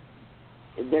country.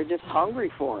 They're just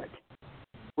hungry for it.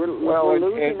 We're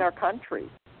losing our country.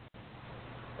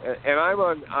 And I'm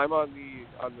on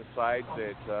the side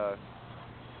that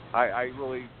I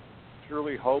really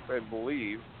truly hope and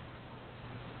believe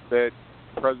that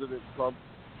President Trump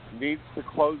needs to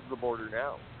close the border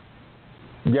now.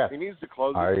 Yes. He needs to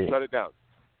close it and shut it down.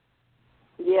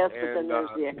 Yes, but then there's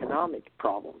the economic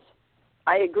problems.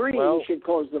 I agree he should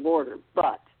close the border,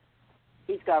 but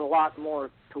he's got a lot more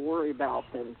to worry about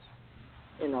than,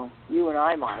 you and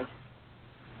I might.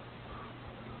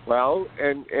 Well,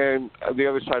 and the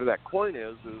other side of that coin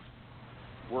is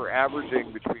we're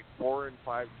averaging between 4,000 and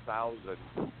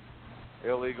 5,000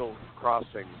 illegal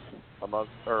crossings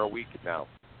a week now.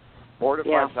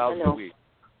 4,000 to 5,000 a week.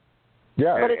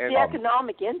 Yeah, but it's the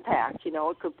economic impact.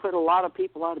 It could put a lot of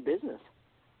people out of business.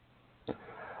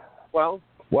 Well,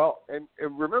 and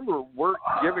remember, we're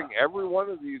giving every one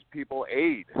of these people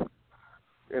aid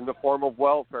in the form of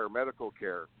welfare, medical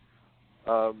care.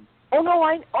 Well,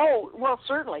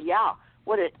 certainly, yeah.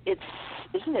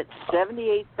 Isn't it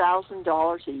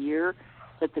 $78,000 a year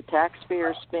that the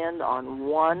taxpayers spend on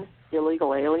one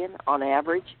illegal alien on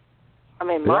average? I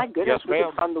mean, my goodness, yes, we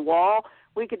could fund the wall.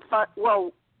 We could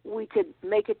we could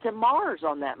make it to Mars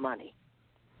on that money.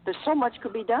 There's so much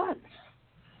could be done.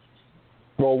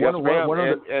 Well, yes, one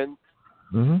of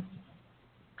the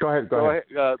Go ahead.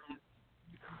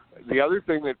 The other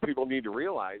thing that people need to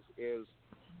realize is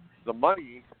the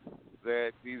money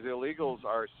that these illegals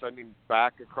are sending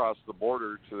back across the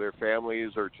border to their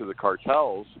families or to the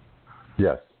cartels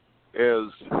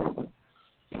is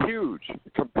huge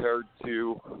compared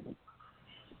to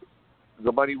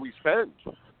the money we spend.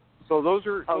 So those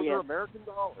are American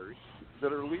dollars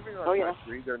that are leaving our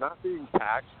country. They're not being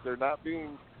taxed. There's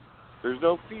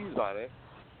no fees on it.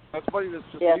 That's money that's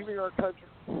just leaving our country.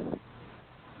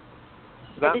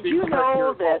 Did you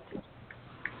know that?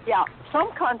 Yeah,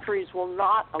 some countries will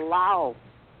not allow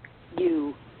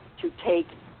you to take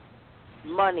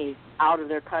money out of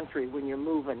their country when you're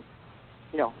moving.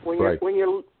 When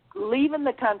you're leaving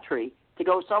the country to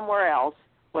go somewhere else,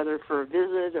 whether for a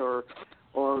visit or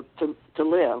to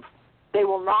live, they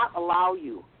will not allow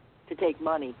you to take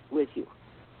money with you,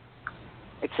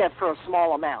 except for a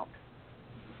small amount.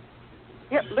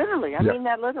 Yeah, literally. I mean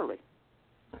that literally.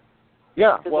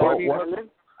 Yeah. Well, I I mean, live,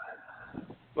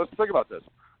 let's think about this.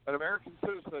 An American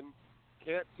citizen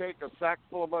can't take a sack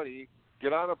full of money,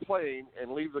 get on a plane,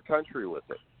 and leave the country with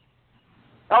it.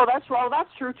 oh, that's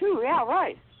true too. Yeah,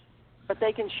 right. But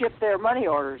they can ship their money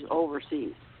orders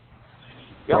overseas.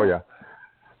 Yeah. Oh yeah.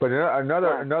 But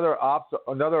another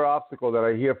obstacle that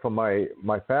I hear from my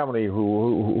family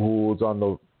who's on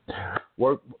the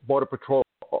Border Patrol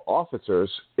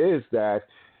officers is that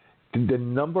the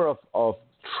number of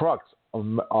trucks,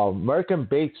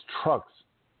 American-based trucks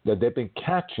that they've been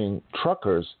catching,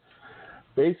 truckers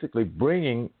basically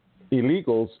bringing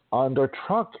illegals on their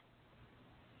truck,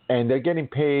 and they're getting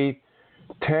paid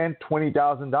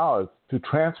 $10,000-$20,000 to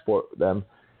transport them,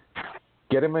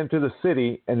 get them into the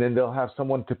city, and then they'll have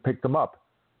someone to pick them up.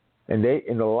 And they,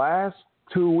 in the last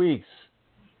 2 weeks,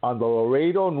 on the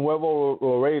Nuevo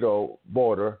Laredo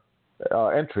border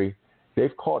entry,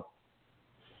 they've caught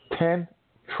 10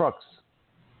 trucks,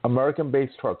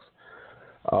 American-based trucks.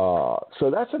 So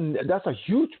that's a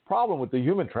huge problem with the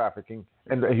human trafficking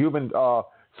and the human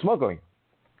smuggling,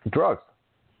 drugs.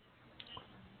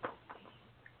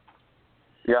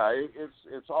 Yeah,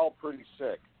 it's all pretty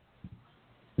sick.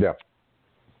 Yeah.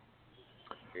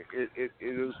 It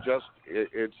is just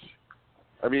it's.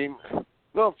 I mean,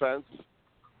 no offense,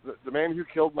 the man who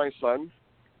killed my son,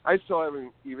 I still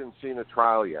haven't even seen a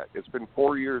trial yet. It's been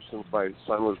 4 years since my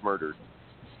son was murdered,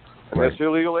 and this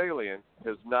illegal alien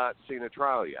has not seen a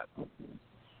trial yet.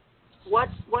 What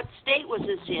state was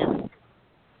this in?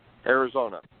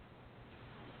 Arizona.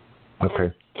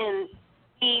 Okay. And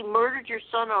he murdered your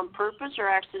son on purpose or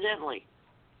accidentally?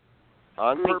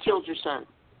 On purpose. He killed your son.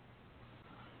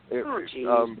 Oh,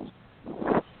 jeez.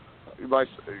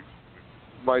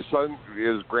 My son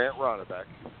is Grant Ronnebeck.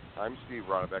 I'm Steve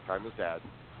Ronnebeck. I'm his dad.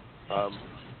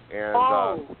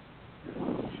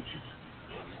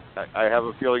 I have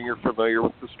a feeling you're familiar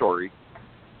with the story.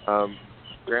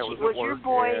 Grant was at work, your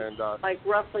boy and, like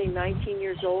roughly 19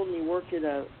 years old and he worked at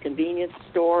a convenience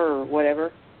store or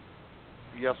whatever?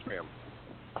 Yes, ma'am.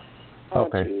 Oh,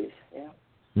 okay. Geez. Yeah.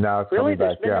 Now it's really?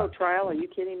 coming back. There's been no trial? Are you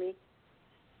kidding me?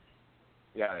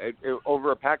 Yeah,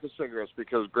 over a pack of cigarettes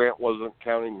because Grant wasn't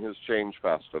counting his change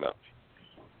fast enough.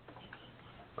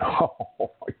 Oh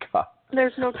my God!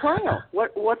 There's no trial.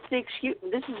 What's the excuse?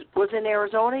 Was in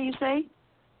Arizona, you say?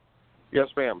 Yes,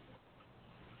 ma'am.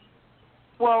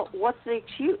 Well, what's the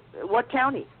excuse? What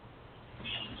county?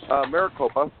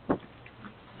 Maricopa.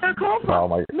 Maricopa. Oh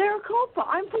my. Maricopa.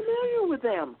 I'm familiar with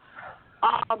them.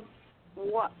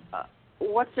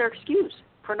 What's their excuse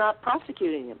for not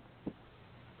prosecuting him?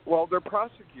 Well, they're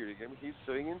prosecuting him. He's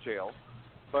sitting in jail.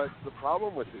 But the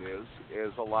problem with it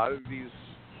is a lot of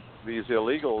these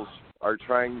illegals are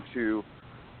trying to,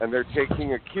 and they're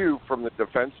taking a cue from the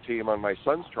defense team on my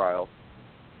son's trial.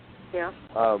 Yeah.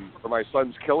 For my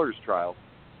son's killer's trial.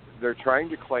 They're trying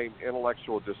to claim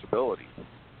intellectual disability,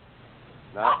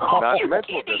 not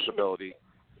mental disability.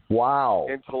 Wow.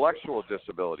 Intellectual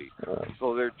disability.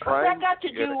 So they're trying. What's that got to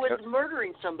do with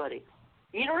murdering somebody?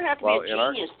 You don't have to be a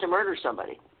genius to murder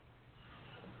somebody.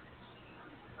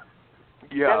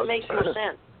 Yeah. That makes no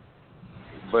sense.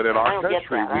 But in our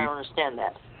country, I don't understand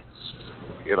that.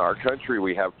 In our country,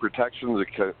 we have protections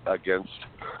against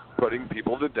putting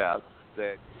people to death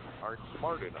that aren't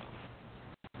smart enough.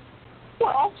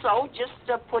 Well, also just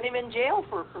put him in jail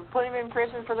put him in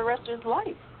prison for the rest of his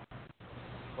life.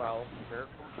 Well,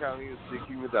 Maricopa County is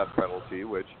seeking the death penalty,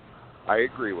 which I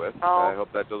agree with. Oh. I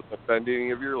hope that doesn't offend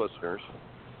any of your listeners.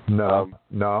 No,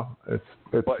 it's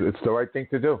the right thing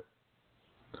to do.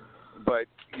 But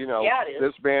you know,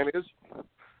 this man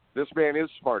is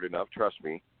smart enough. Trust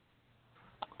me.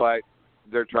 But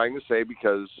they're trying to say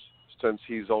because since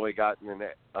he's only gotten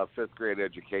a fifth grade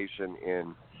education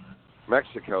in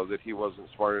Mexico, that he wasn't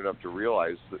smart enough to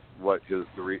realize what the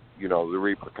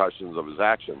repercussions of his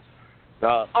actions.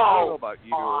 Now, I don't know about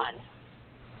you.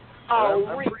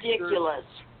 I'm ridiculous.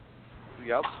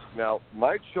 Yep. Now,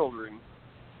 my children,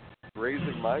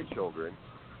 raising my children,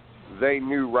 they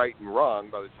knew right and wrong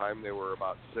by the time they were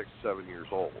about 6, 7 years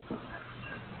old.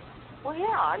 Well,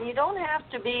 yeah, and you don't have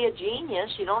to be a genius.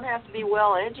 You don't have to be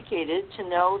well educated to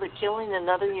know that killing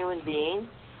another human being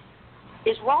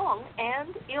is wrong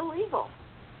and illegal.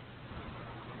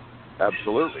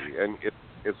 Absolutely. And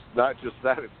it's not just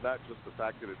that. It's not just the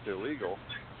fact that it's illegal.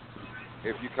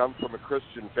 If you come from a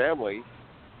Christian family,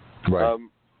 right.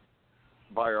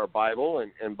 By our Bible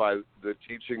and by the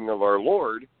teaching of our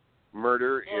Lord,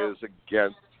 murder is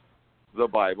against the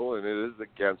Bible and it is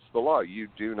against the law. You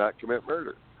do not commit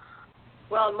murder.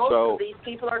 Well, most of these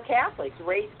people are Catholics,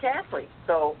 raised Catholic.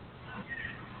 So,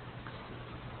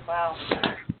 wow.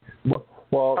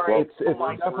 Well, Sorry. it's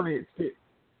definitely,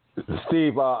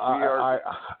 Steve.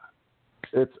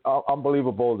 It's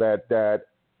unbelievable that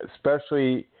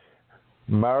especially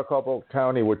Maricopa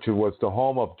County, which was the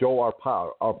home of Joe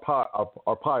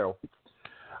Arpaio,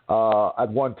 at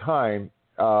one time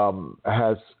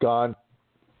has gone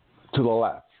to the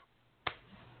left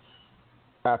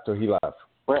after he left.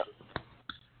 Well,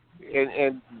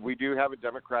 and we do have a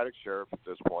Democratic sheriff at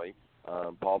this point,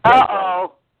 Paul.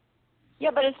 Uh-oh.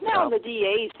 Yeah, but it's now in the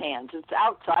DA's hands. It's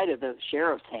outside of the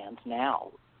sheriff's hands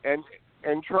now. And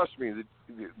trust me,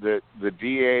 the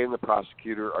DA and the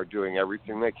prosecutor are doing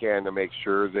everything they can to make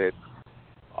sure that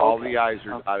all the I's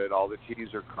are dotted, all the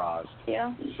T's are crossed.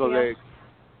 Yeah. So that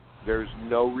there's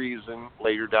no reason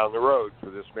later down the road for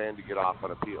this man to get off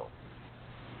on appeal.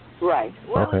 Right.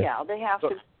 Well, they have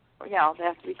to. Yeah, they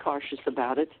have to be cautious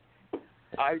about it.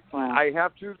 I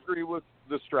have to agree with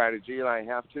the strategy, and I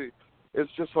have to. It's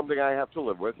just something I have to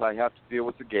live with. I have to deal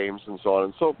with the games and so on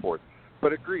and so forth.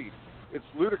 But agreed, it's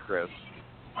ludicrous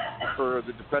for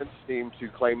the defense team to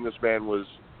claim this man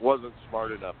wasn't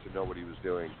smart enough to know what he was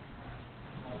doing.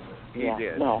 He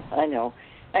did. No, I know,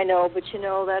 but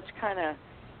that's kind of,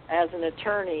 as an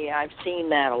attorney, I've seen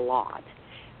that a lot.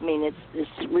 I mean,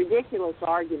 it's ridiculous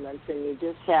arguments, and you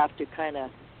just have to kind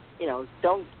of,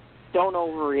 don't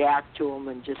overreact to them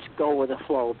and just go with the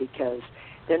flow, because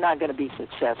they're not going to be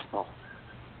successful.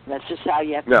 And that's just how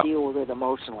you have to deal with it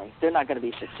emotionally. They're not going to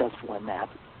be successful in that,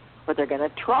 but they're going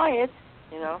to try it.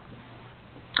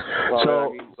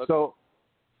 Well, so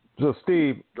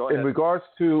Steve, in regards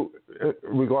to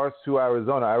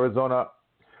Arizona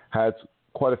has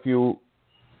quite a few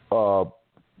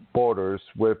borders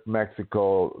with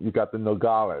Mexico. You got the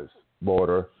Nogales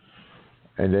border,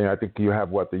 and then I think you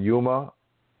have the Yuma.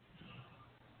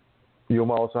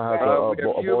 Yuma also has we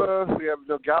have Yuma, we have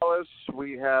Nogales,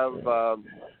 we have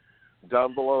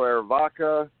down below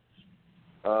Arivaca.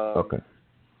 Okay.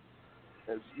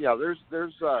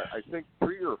 There's I think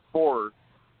 3 or 4.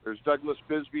 There's Douglas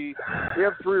Bisbee. We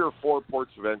have 3 or 4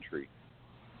 ports of entry.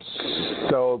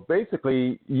 So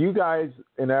basically, you guys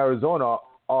in Arizona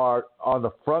are on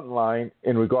the front line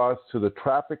in regards to the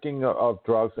trafficking of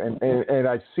drugs, and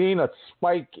I've seen a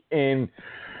spike in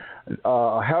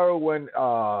heroin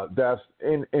deaths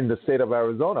in the state of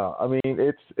Arizona. I mean,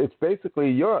 it's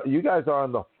basically you guys are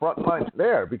on the front line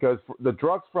there, because the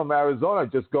drugs from Arizona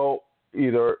just go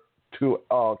either to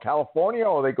California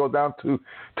or they go down to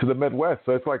the Midwest.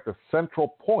 So it's like the central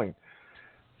point.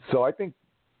 So I think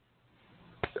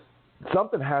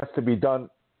something has to be done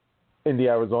in the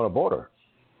Arizona border,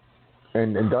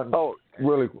 and done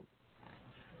really.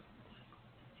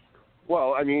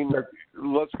 Well, I mean,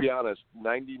 let's be honest.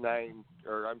 98%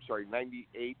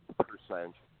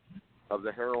 of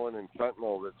the heroin and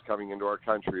fentanyl that's coming into our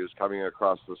country is coming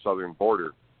across the southern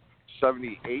border.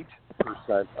 78%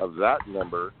 of that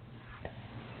number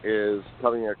is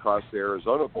coming across the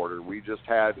Arizona border. We just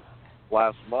had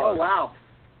last month. Oh, wow.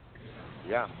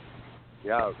 Yeah.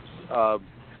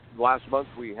 Last month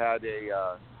we had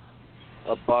a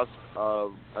bust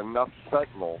of enough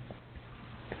fentanyl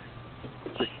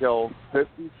to kill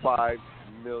 55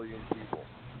 million people.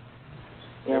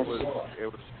 Yes.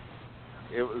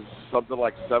 It was something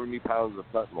like 70 pounds of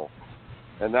fentanyl,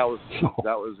 and that was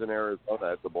in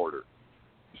Arizona at the border.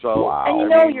 So,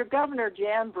 and your governor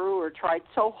Jan Brewer tried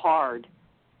so hard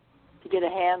to get a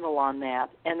handle on that,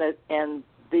 and the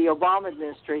Obama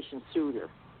administration sued her.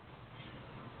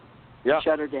 Yeah.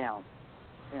 Shut her down.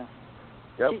 Yeah.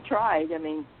 Yep. She tried. I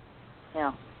mean,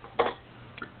 yeah.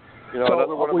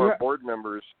 Another one of our board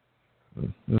members.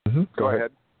 Mm-hmm. Go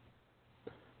ahead.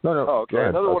 No. Oh, okay. Go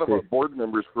ahead. Another one of our board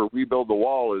members for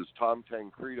WeBuildTheWall is Tom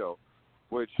Tancredo,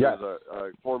 which is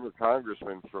a former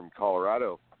congressman from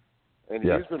Colorado. And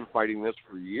he's been fighting this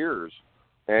for years.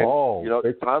 And,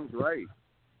 Tom's right.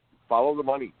 Follow the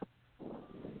money.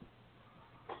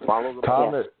 Follow the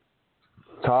money.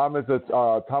 Tom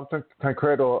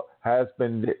Tancredo has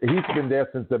been. He's been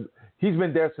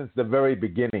there since the very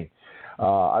beginning.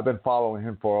 I've been following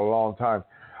him for a long time.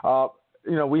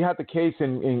 We had the case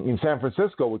in San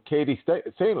Francisco with Katie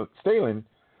Stalin,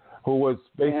 who was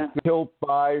basically killed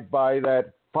by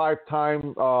that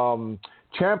 5-time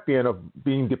champion of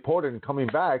being deported and coming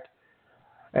back.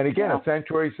 And again, a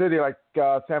sanctuary city like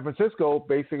San Francisco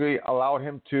basically allowed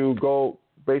him to go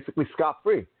basically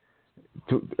scot-free,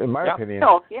 in my opinion.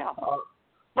 Oh, yeah.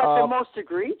 But the most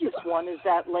egregious one is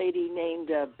that lady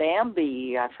named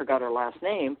Bambi, I forgot her last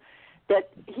name,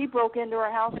 that he broke into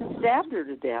her house and stabbed her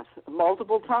to death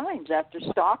multiple times after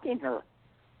stalking her.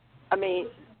 I mean,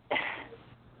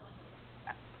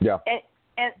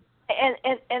 and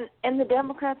the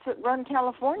Democrats that run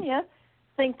California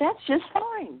think that's just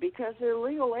fine because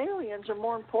illegal aliens are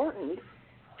more important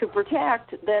to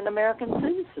protect than American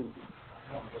citizens.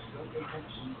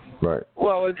 Right.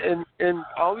 Well, and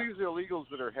all these illegals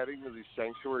that are heading to these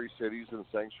sanctuary cities and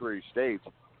sanctuary states,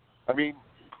 I mean,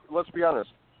 let's be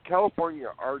honest, California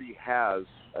already has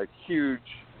a huge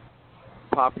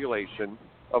population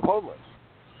of homeless.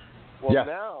 Well,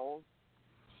 now,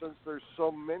 since there's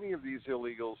so many of these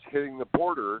illegals hitting the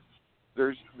border,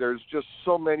 there's just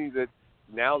so many that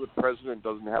now the president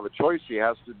doesn't have a choice. He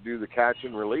has to do the catch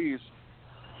and release,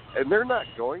 and they're not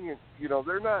going in. You know,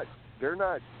 they're not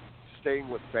staying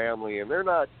with family, and they're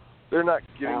not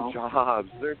getting jobs.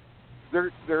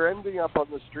 They're ending up on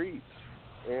the streets,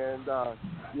 and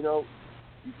you know,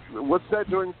 what's that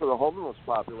doing for the homeless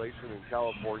population in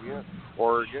California,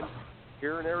 Oregon?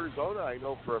 Here in Arizona, I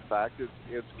know for a fact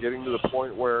it's getting to the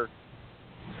point where,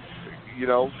 you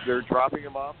know, they're dropping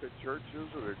them off at churches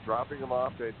or they're dropping them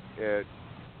off at the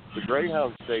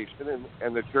Greyhound station,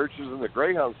 and the churches and the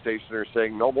Greyhound station are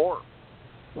saying no more.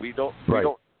 We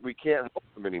can't help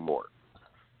them anymore.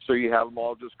 So you have them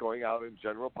all just going out in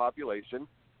general population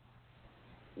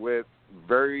with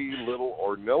very little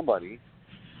or no money.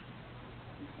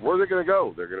 Where are they going to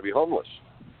go? They're going to be homeless.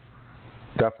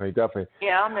 Definitely.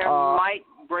 Yeah, and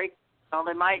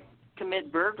they might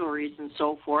commit burglaries and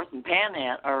so forth, and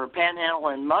panhandle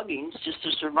and muggings just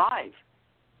to survive.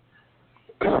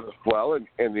 Well,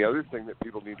 and the other thing that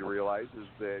people need to realize is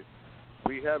that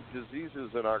we have diseases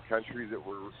in our country that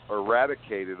were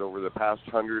eradicated over the past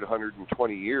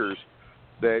 120 years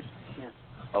that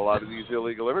a lot of these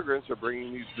illegal immigrants are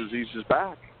bringing these diseases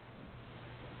back.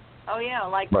 Oh, yeah,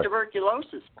 like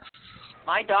tuberculosis.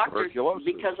 My doctor,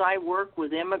 because I work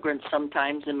with immigrants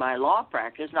sometimes in my law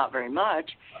practice, not very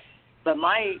much, but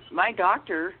my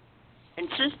doctor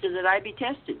insisted that I be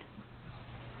tested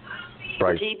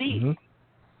for TB. Mm-hmm.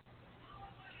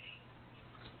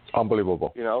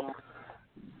 Unbelievable. You know,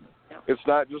 it's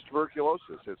not just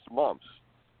tuberculosis. It's mumps.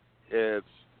 It's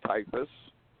typhus.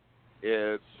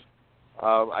 It's,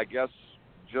 I guess,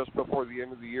 just before the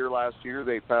end of the year last year,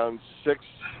 they found 6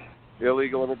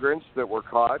 illegal immigrants that were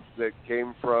caught that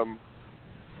came from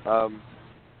a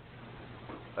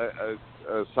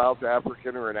South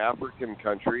African or an African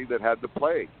country that had the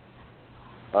plague.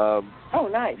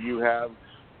 Nice. You have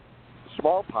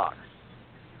smallpox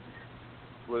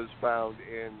was found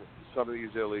in some of these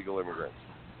illegal immigrants.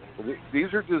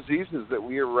 These are diseases that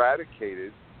we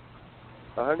eradicated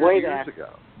 100 years ago.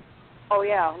 Oh,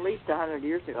 yeah, at least 100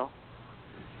 years ago.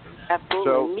 Absolutely.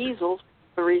 So, measles,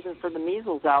 the reason for the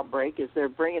measles outbreak is they're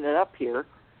bringing it up here,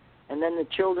 and then the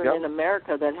children in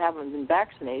America that haven't been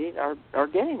vaccinated are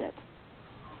getting it.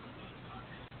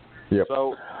 Yep.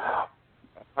 So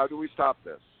how do we stop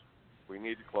this? We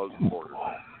need to close the border.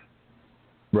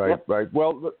 Right.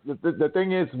 Well, the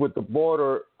thing is with the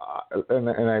border, and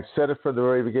I've said it from the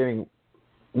very beginning,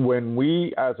 when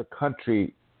we as a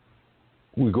country,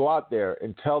 we go out there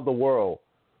and tell the world,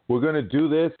 we're going to do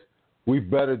this, we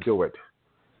better do it.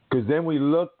 Because then we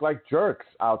look like jerks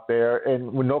out there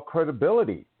and with no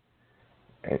credibility.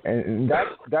 And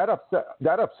that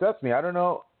upsets me. I don't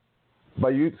know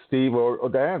about you, Steve, or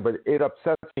Diane, but it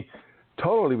upsets me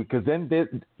totally because then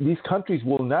these countries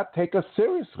will not take us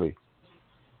seriously.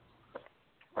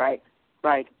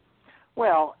 Right.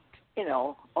 Well, you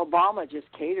know, Obama just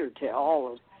catered to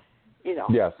all of,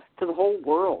 to the whole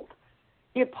world.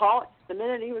 The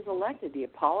minute he was elected, he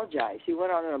apologized. He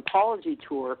went on an apology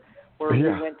tour where he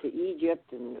went to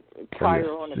Egypt and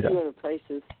Cairo and a few other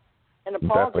places and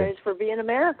apologized for being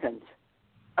Americans.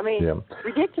 I mean,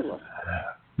 ridiculous.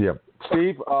 Yeah.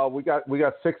 Steve, we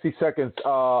got 60 seconds.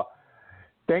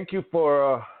 Thank you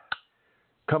for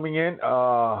coming in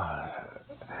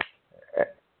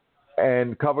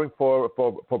and covering for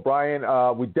Brian.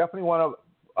 We definitely want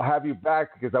to have you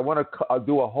back because I want to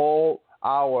do a whole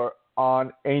hour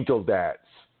on angel dads.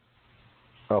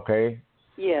 Okay?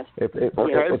 Yes. If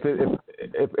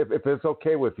it's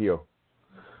okay with you.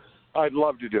 I'd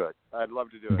love to do it.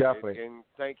 Definitely. And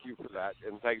thank you for that.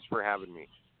 And thanks for having me.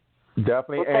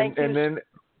 Definitely. Well, thank you. And then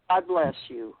God bless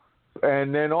you.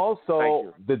 And then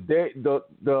also the day,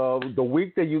 the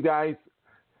week that you guys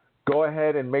go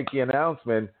ahead and make the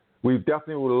announcement, we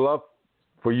definitely would love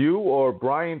for you or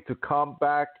Brian to come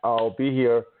back. I'll be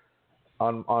here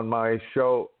on my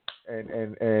show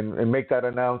and make that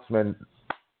announcement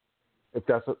if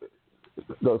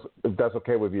that's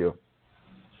okay with you.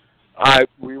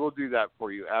 We will do that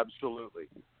for you. Absolutely.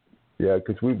 Yeah,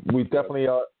 because we definitely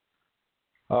are.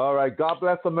 All right. God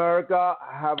bless America.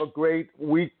 Have a great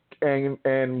week, and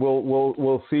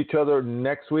we'll see each other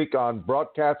next week on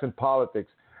Broadcast and Politics.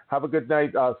 Have a good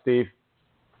night, Steve.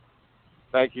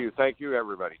 Thank you. Thank you,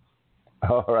 everybody.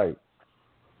 All right.